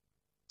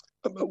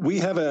 We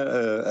have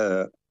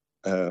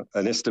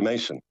an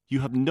estimation. You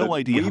have no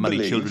idea how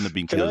many children have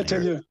been killed. Can I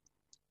tell you?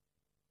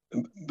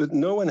 But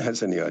no one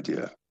has any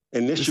idea.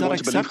 Unless you want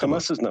to believe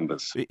Hamas's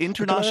numbers.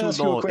 International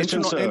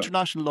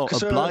law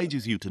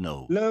obliges you to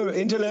know. No,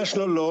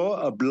 international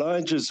law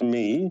obliges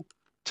me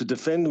to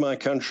defend my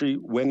country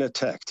when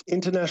attacked.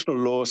 International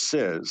law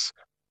says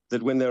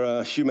that when there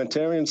are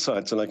humanitarian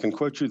sites, and I can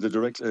quote you the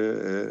direct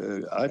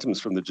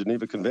items from the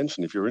Geneva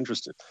Convention if you're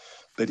interested,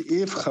 but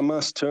if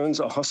Hamas turns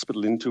a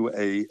hospital into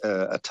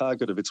a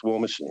target of its war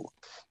machine,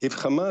 if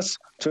Hamas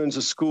turns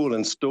a school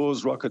and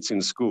stores rockets in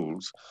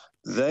schools,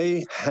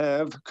 they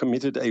have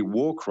committed a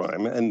war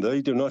crime and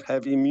they do not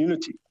have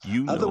immunity.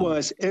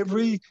 Otherwise,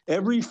 every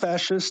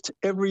fascist,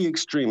 every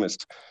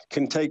extremist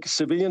can take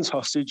civilians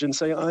hostage and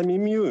say, I'm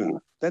immune.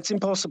 That's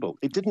impossible.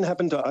 It didn't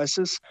happen to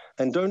ISIS.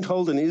 And don't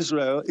hold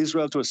Israel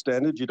to a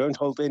standard you don't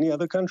hold any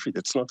other country.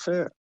 That's not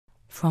fair.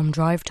 From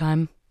Drive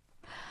Time,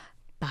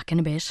 back in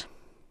a bit.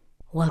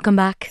 Welcome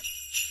back.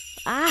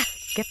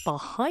 Get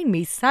behind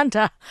me,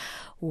 Santa.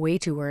 Way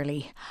too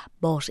early.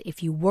 But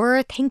if you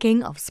were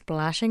thinking of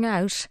splashing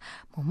out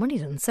more money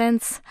than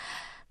sense,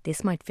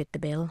 this might fit the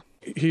bill.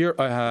 Here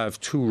I have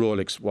 2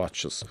 Rolex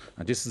watches,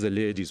 and this is a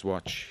lady's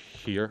watch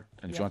here.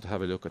 And if you want to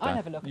have a look at that,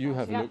 have a look you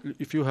have a look.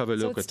 If you have a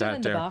look at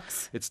that there,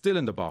 it's still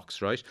in the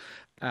box, right?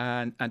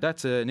 And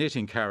that's an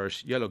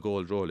 18-carat yellow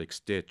gold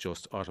Rolex date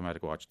just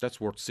automatic watch. That's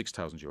worth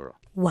 €6,000.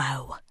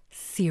 Wow.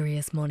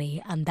 Serious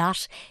money, and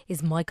that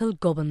is Michael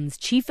Gubbins,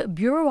 Chief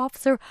Bureau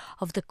Officer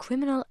of the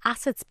Criminal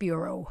Assets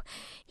Bureau.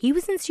 He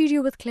was in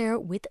studio with Claire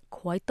with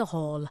quite the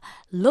haul.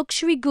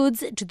 Luxury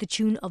goods to the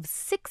tune of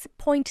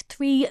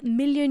 €6.3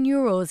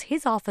 million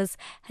his office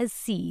has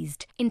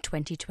seized in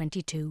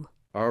 2022.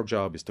 Our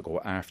job is to go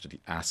after the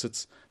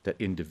assets that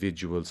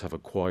individuals have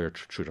acquired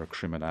through their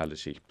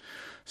criminality.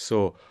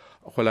 So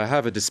while I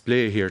have a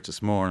display here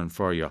this morning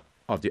for you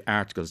of the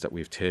articles that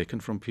we've taken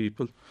from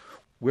people,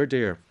 we're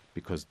there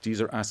because these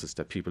are assets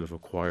that people have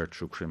acquired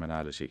through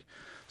criminality.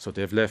 So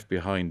they've left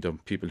behind them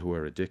people who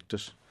are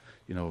addicted,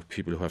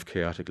 people who have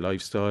chaotic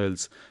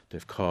lifestyles.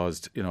 They've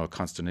caused,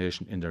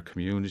 consternation in their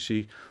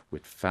community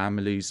with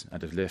families,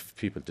 and they've left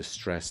people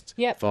distressed,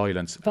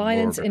 violence,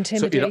 murder.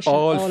 intimidation, so it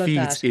all of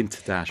feeds that.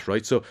 into that,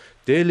 right? So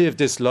they live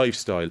this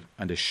lifestyle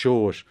and they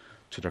show it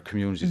to their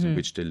communities in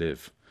which they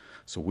live.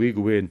 So we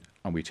go in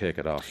and we take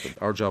it off them.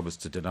 Our job is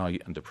to deny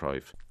and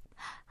deprive.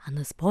 And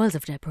the spoils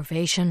of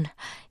deprivation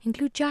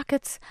include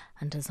jackets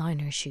and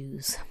designer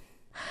shoes.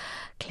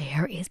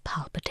 Claire is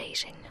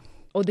palpitating.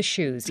 Oh, the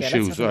shoes. The Yeah,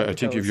 shoes. I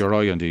think you've your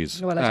eye on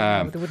these. Well, I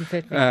don't know. They wouldn't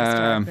fit me.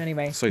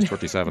 Anyway. Size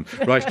 37.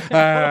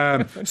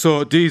 Right.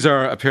 So these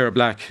are a pair of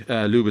black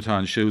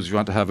Louboutin shoes. If you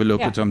want to have a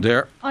look at them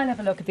there. I'll have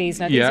a look at these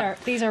now.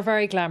 These are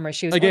very glamorous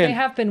shoes. Again, they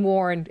have been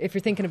worn. If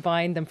you're thinking of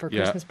buying them for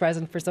Christmas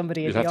present for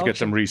somebody, you'd have to get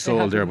them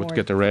resold there, but to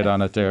get the red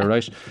on it there,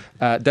 right?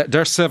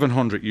 They're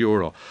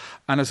 €700.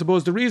 And I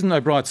suppose the reason I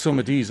brought some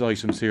of these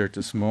items here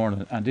this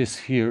morning, and this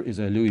here is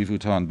a Louis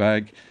Vuitton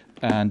bag,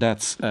 and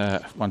that's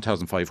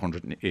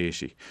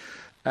 1,580.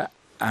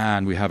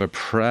 And we have a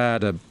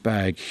Prada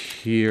bag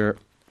here.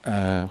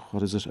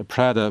 What is it? A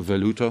Prada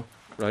Veluto,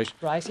 right?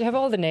 Right. You have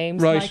all the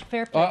names. Right. Like,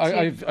 fair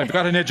play. I've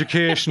got an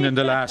education in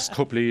the last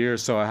couple of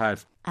years, so I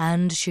have.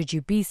 And should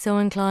you be so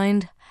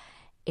inclined,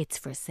 it's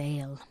for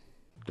sale.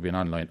 There'll be an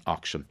online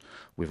auction.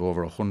 We've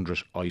over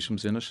 100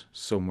 items in it,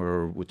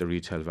 somewhere with the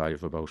retail value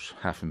of about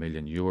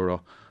 €500,000,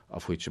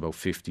 of which about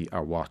 50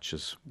 are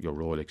watches, your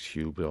Rolex,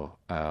 Hublot,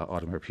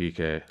 Audemars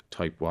Piguet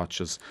type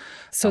watches.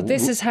 So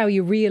this is how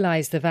you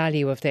realise the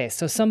value of this.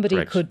 So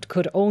somebody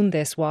could own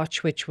this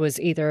watch, which was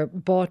either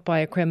bought by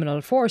a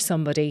criminal for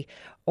somebody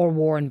or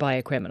worn by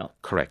a criminal.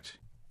 Correct.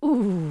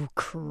 Ooh,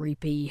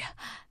 creepy.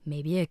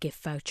 Maybe a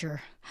gift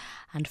voucher.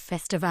 And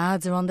festive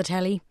ads are on the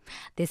telly.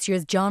 This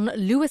year's John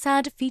Lewis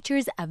ad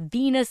features a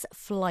Venus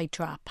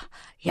flytrap.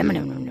 Yum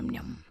yum yum yum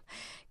yum.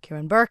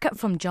 Kieran Burke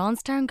from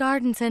Johnstown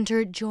Garden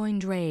Centre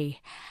joined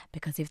Ray,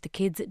 because if the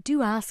kids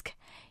do ask,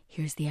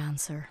 here's the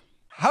answer.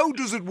 How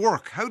does it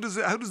work? How does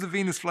the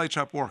Venus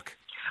flytrap work?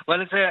 Well,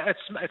 it's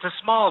a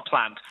small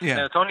plant. Yeah.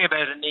 Now, it's only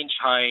about an inch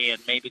high and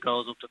maybe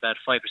goes up to about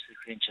 5 or 6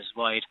 inches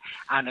wide.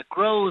 And it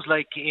grows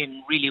like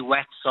in really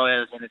wet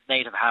soils in its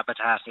native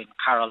habitat in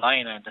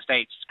Carolina in the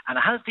States. And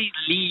it has these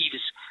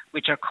leaves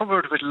which are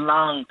covered with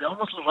long, they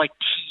almost look like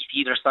teeth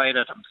either side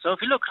of them. So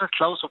if you look at a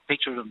close-up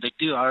picture of them, they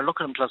do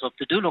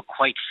look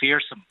quite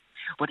fearsome.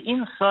 But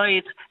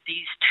inside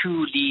these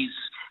two leaves,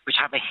 which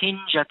have a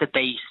hinge at the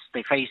base,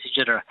 they face each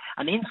other.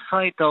 And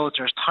inside those,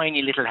 there's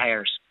tiny little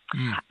hairs.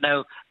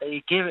 Now,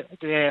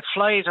 the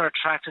flies are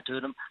attracted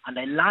to them and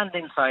they land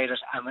inside it,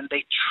 and when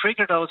they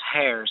trigger those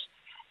hairs,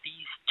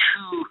 these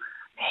two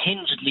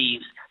hinged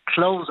leaves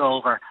close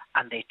over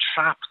and they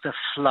trap the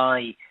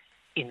fly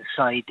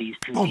inside these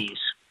two leaves.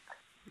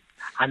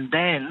 And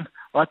then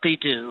what they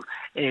do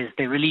is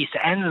they release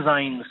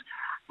enzymes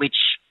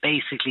which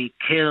basically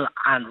kill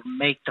and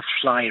make the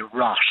fly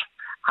rot.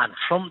 And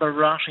from the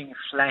rotting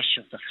flesh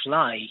of the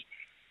fly,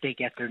 they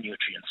get their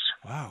nutrients.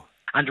 Wow.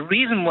 And the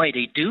reason why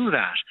they do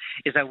that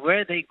is that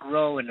where they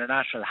grow in their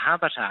natural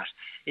habitat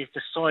is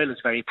the soil is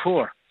very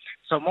poor.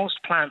 So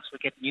most plants will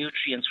get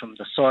nutrients from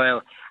the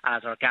soil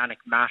as organic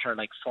matter,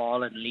 like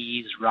fallen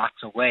leaves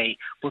rots away.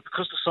 But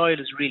because the soil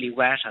is really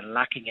wet and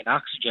lacking in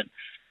oxygen,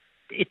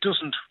 it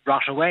doesn't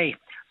rot away.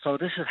 So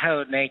this is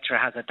how nature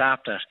has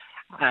adapted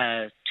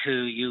to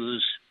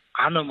use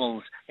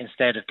animals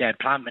instead of dead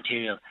plant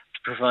material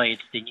to provide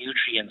the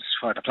nutrients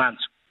for the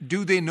plants.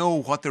 Do they know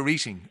what they're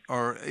eating,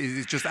 or is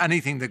it just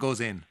anything that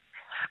goes in?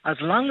 As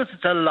long as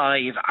it's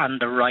alive and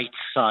the right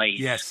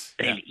size,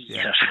 they'll eat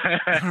it.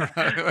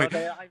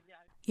 Right.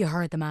 You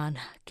heard the man.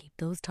 Keep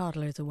those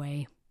toddlers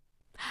away.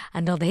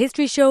 And on the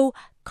History Show,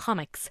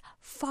 comics,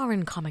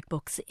 foreign comic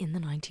books in the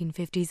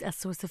 1950s, a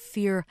source of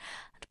fear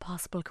and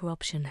possible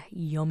corruption.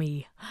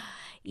 Yummy.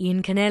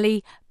 Ian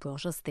Kennelly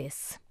brought us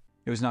this.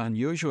 It was not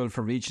unusual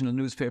for regional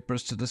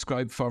newspapers to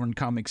describe foreign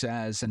comics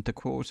as, and to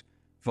quote,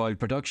 vile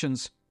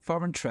productions,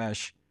 foreign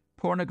trash,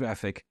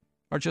 pornographic,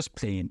 or just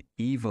plain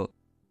evil.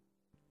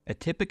 A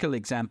typical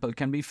example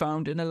can be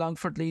found in a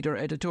Longford Leader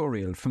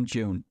editorial from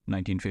June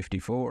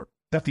 1954.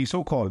 That the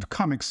so-called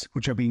comics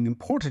which are being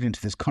imported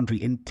into this country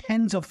in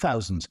tens of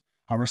thousands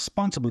are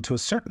responsible to a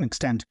certain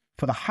extent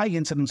for the high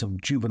incidence of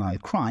juvenile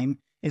crime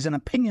is an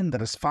opinion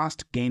that is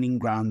fast gaining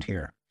ground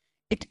here.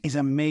 It is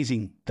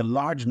amazing the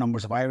large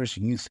numbers of Irish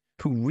youth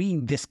who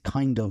read this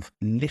kind of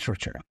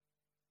literature.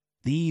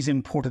 These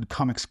imported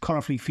comics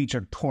colourfully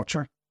feature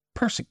torture,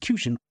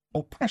 persecution,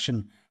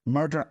 oppression,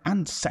 murder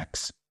and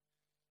sex.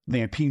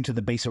 They appeal to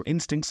the baser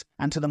instincts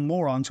and to the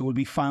morons who will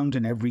be found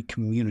in every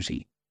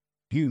community.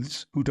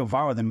 Youths who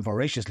devour them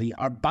voraciously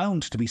are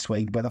bound to be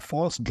swayed by the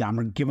false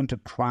glamour given to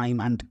crime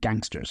and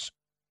gangsters.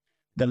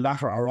 The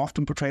latter are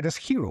often portrayed as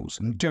heroes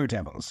and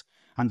daredevils,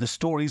 and the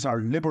stories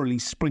are liberally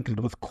sprinkled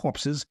with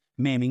corpses,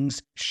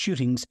 maimings,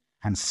 shootings,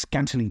 and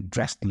scantily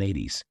dressed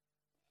ladies.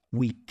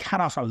 We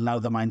cannot allow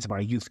the minds of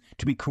our youth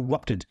to be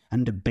corrupted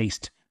and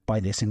debased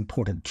by this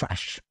imported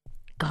trash.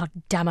 God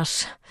damn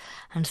it.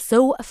 And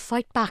so a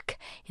fight back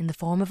in the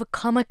form of a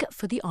comic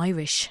for the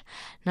Irish.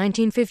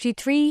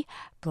 1953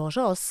 brought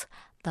us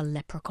The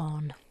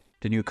Leprechaun.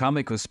 The new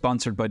comic was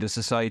sponsored by the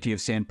Society of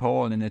St.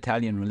 Paul, an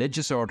Italian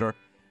religious order,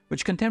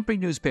 which contemporary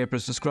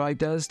newspapers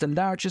described as the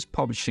largest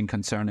publishing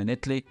concern in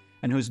Italy,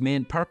 and whose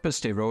main purpose,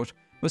 they wrote,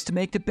 was to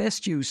make the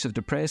best use of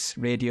the press,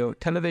 radio,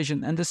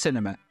 television and the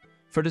cinema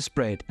for the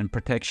spread and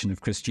protection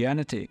of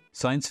Christianity.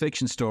 Science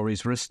fiction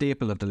stories were a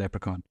staple of The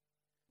Leprechaun.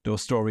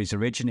 Those stories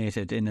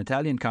originated in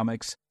Italian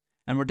comics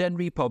and were then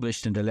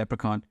republished in The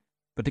Leprechaun,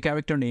 but the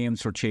character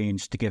names were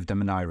changed to give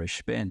them an Irish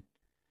spin.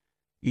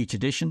 Each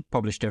edition,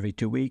 published every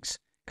 2 weeks,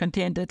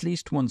 contained at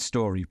least one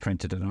story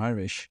printed in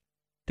Irish.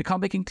 The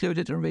comic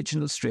included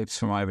original strips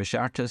from Irish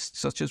artists,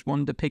 such as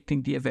one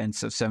depicting the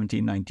events of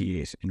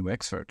 1798 in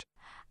Wexford.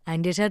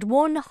 And it had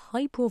one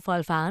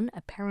high-profile fan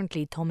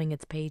apparently thumbing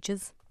its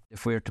pages.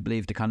 If we are to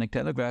believe the Conic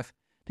Telegraph,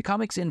 the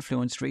comic's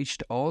influence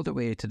reached all the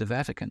way to the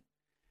Vatican.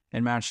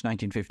 In March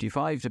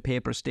 1955, the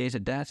paper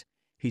stated that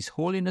His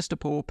Holiness the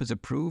Pope has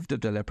approved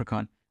of The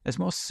Leprechaun as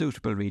most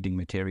suitable reading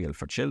material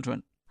for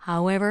children.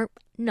 However,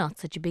 not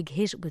such a big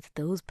hit with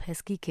those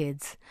pesky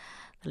kids.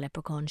 The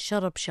Leprechaun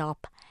shut up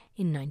shop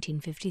in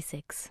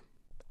 1956.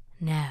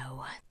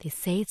 Now, they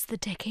say it's the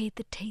decade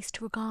the taste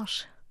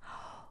forgot.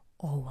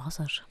 Or was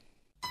it?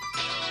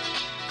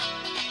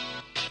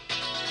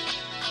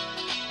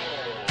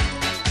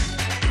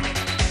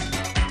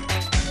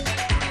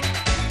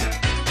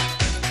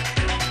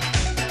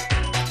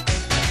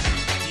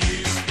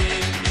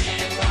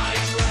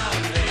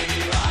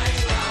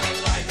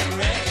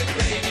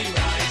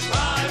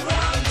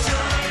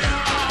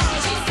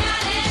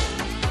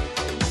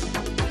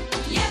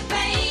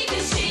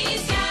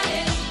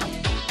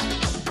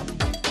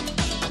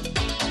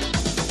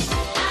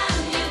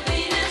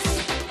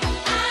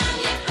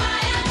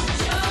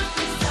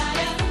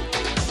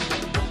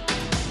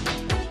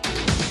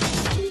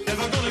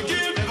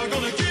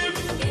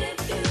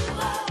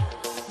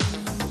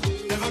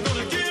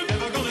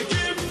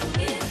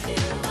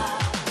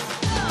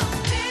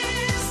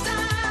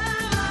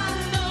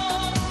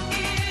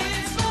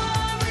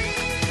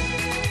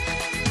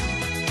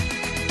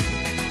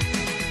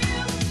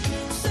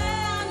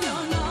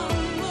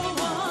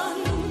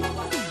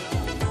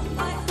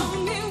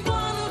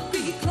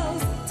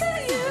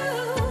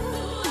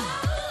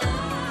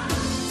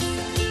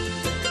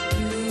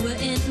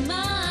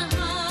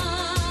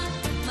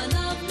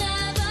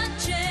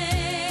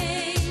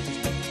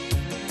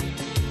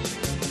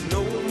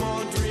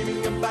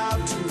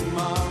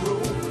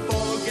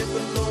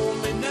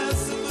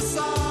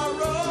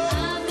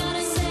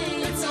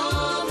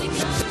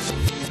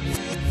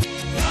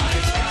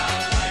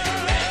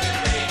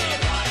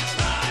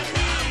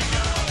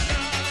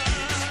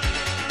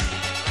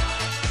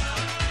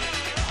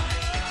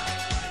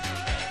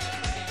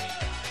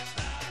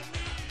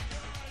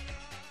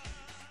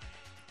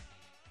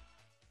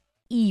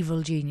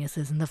 Evil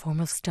geniuses in the form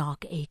of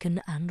Stock,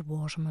 Aiken and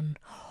Waterman.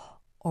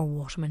 Or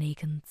Waterman,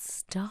 Aiken,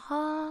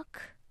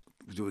 Stock?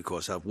 Do we call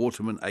ourselves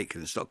Waterman,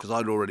 Aiken and Stock? Because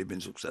I'd already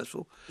been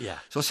successful. Yeah.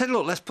 So I said,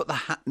 look, let's put the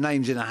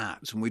names in a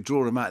hat. And we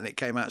draw them out and it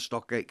came out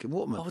Stock, Aiken,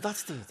 Waterman. Oh,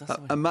 that's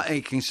the and Matt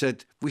Aiken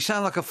said, we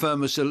sound like a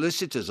firm of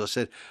solicitors. I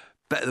said,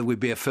 better than we'd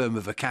be a firm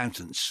of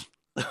accountants.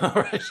 All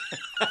right.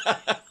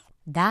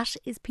 That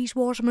is Pete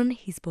Waterman.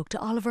 He spoke to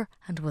Oliver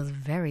and was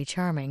very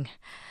charming.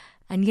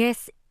 And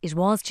yes, it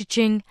was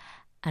cha-ching.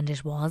 And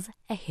it was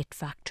a hit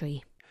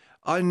factory.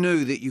 I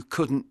knew that you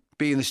couldn't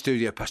be in the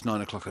studio past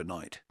 9 o'clock at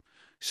night.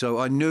 So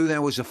I knew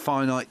there was a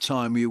finite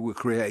time you were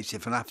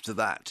creative, and after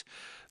that,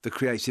 the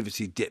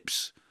creativity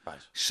dips. Right.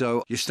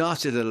 So you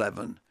start at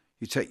 11,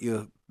 you take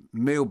your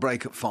meal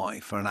break at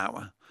 5 for an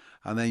hour,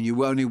 and then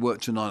you only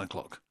work till 9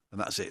 o'clock,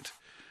 and that's it.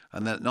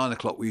 And then at 9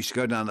 o'clock, we used to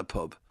go down the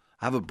pub,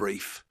 have a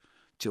brief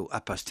till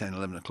 10:30,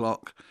 11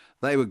 o'clock.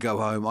 They would go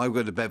home, I would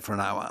go to bed for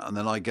an hour, and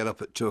then I'd get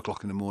up at 2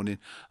 o'clock in the morning,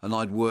 and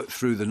I'd work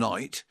through the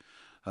night,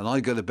 and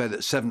I'd go to bed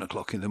at 7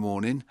 o'clock in the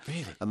morning.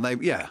 Really?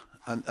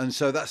 And and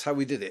so that's how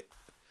we did it.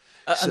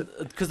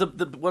 Because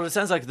what it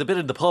sounds like, the bit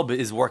in the pub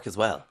is work as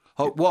well.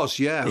 Oh, it was,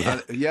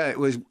 yeah.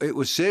 It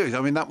was serious.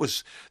 I mean, that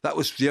was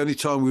the only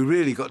time we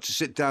really got to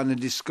sit down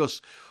and discuss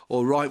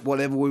or write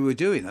whatever we were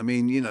doing. I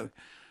mean, you know,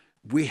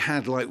 we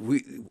had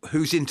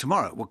who's in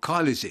tomorrow? Well,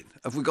 Kylie's in.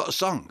 Have we got a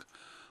song?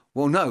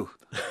 Well, no.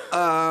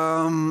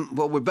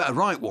 Well, we better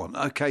write one.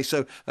 Okay,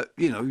 so,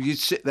 you'd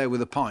sit there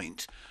with a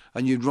pint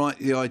and you'd write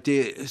the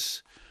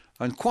ideas.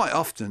 And quite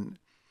often,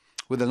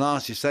 with an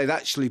artist, they'd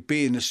actually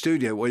be in the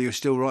studio while you were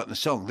still writing the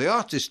song. The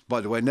artist,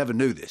 by the way, never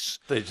knew this.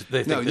 They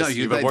think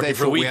you've been working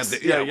for weeks.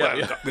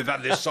 We've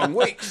had this song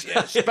weeks,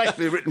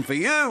 especially written for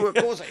you. Of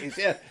course it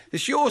is,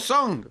 It's your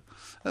song.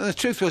 And the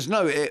truth was,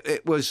 no,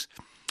 it was...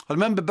 I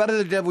remember Better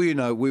the Devil You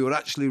Know, we were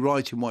actually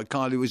writing while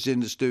Kylie was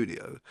in the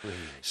studio. Really?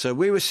 So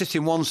we were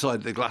sitting one side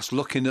of the glass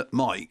looking at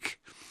Mike,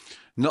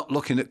 not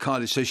looking at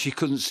Kylie, so she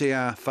couldn't see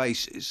our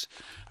faces.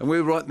 And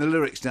we were writing the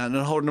lyrics down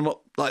and holding them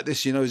up like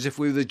this, as if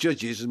we were the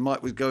judges, and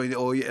Mike was going,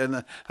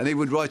 and he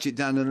would write it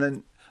down, and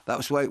then that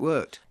was the way it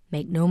worked.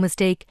 Make no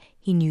mistake,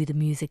 he knew the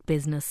music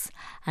business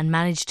and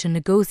managed to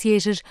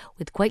negotiate it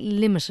with quite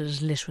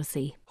limited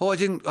literacy. I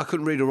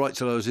couldn't read or write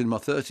till I was in my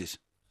 30s.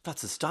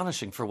 That's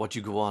astonishing for what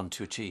you go on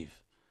to achieve.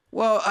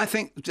 Well, I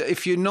think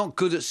if you're not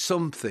good at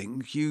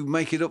something, you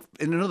make it up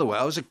in another way.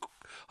 I was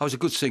a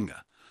good singer.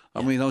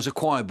 I mean, I was a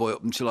choir boy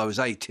up until I was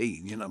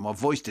 18. My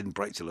voice didn't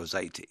break till I was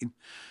 18.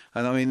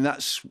 And I mean,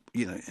 that's,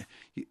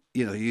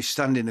 you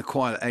stand in a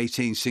choir at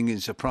 18 singing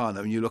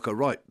soprano and you look a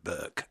right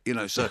Burke,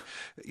 So,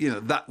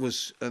 that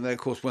was, and then of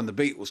course when the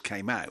Beatles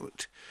came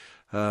out,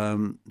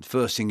 the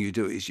first thing you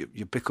do is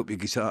you pick up your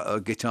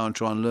guitar and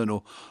try and learn,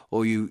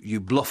 or you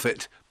bluff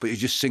it, but you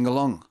just sing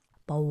along.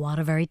 But what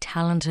a very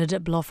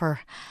talented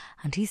bluffer.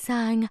 And he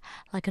sang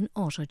like an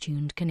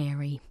auto-tuned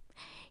canary.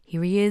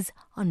 Here he is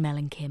on Mel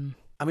and Kim.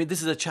 I mean,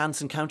 this is a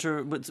chance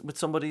encounter with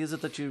somebody, is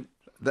it, that you...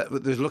 That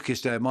was the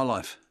luckiest day of my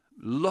life.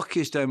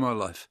 Luckiest day of my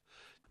life.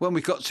 When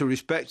we got to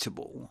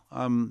Respectable,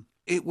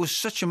 it was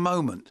such a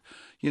moment.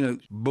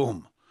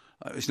 Boom.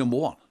 It was number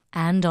one.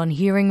 And on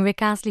hearing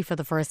Rick Astley for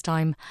the first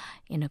time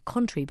in a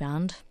country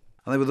band.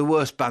 And they were the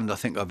worst band I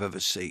think I've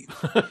ever seen.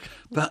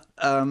 But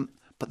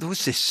there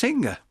was this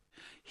singer.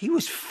 He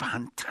was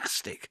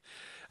fantastic.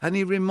 And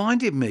he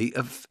reminded me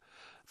of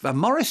Van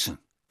Morrison.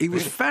 He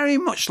was very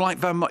much like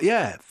Van Morrison.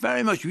 Yeah,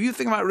 very much. If you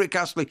think about Rick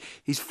Astley,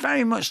 he's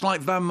very much like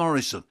Van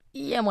Morrison.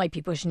 You might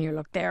be pushing your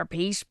luck there,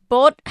 Pete.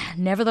 But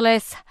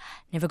nevertheless,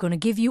 never going to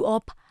give you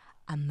up.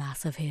 A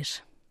massive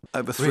hit.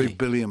 Over 3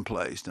 billion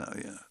plays now,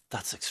 yeah.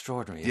 That's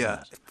extraordinary, isn't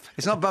it?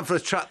 It's not bad for a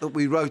track that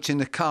we wrote in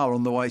the car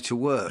on the way to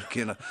work,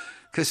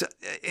 Because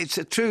it's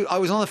true. I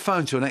was on the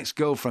phone to an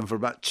ex-girlfriend for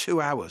about 2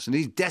 hours, and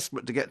he's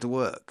desperate to get to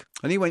work.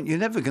 And he went, "You're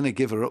never going to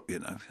give her up,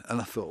 And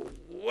I thought,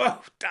 whoa,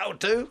 that'll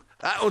do.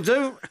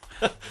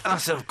 And I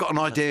said, I've got an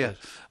idea.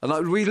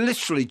 And we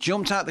literally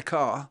jumped out the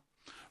car,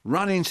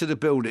 ran into the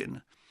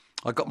building.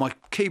 I got my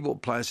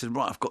keyboard player and said,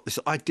 right, I've got this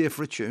idea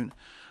for a tune.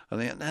 And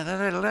they went,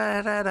 never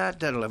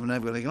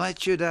going to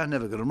let you down,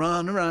 never going to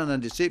run around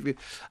and deceive you.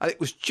 And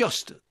it was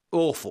just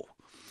awful.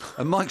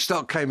 And Mike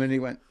Stark came in and he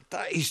went,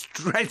 that is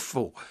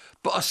dreadful.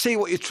 But I see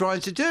what you're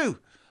trying to do.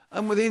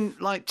 And within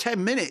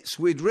 10 minutes,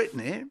 we'd written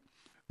it.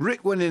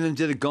 Rick went in and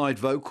did a guide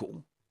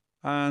vocal,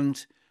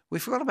 and we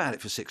forgot about it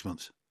for 6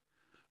 months.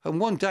 And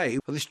one day,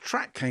 this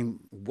track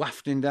came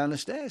wafting down the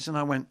stairs, and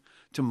I went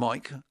to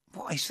Mike,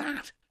 what is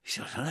that? He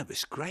said, I don't know, but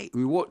it's great.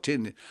 We walked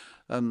in,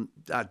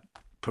 our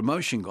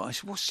promotion guy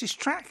said, what's this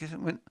track? I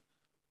went,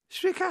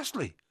 it's Rick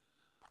Astley.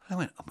 I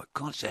went, oh my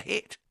God, it's a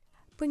hit.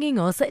 Bringing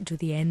us to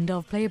the end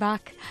of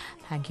Playback.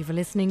 Thank you for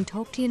listening.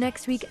 Talk to you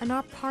next week, and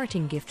our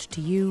parting gift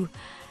to you,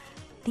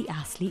 the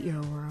Astley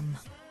earworm.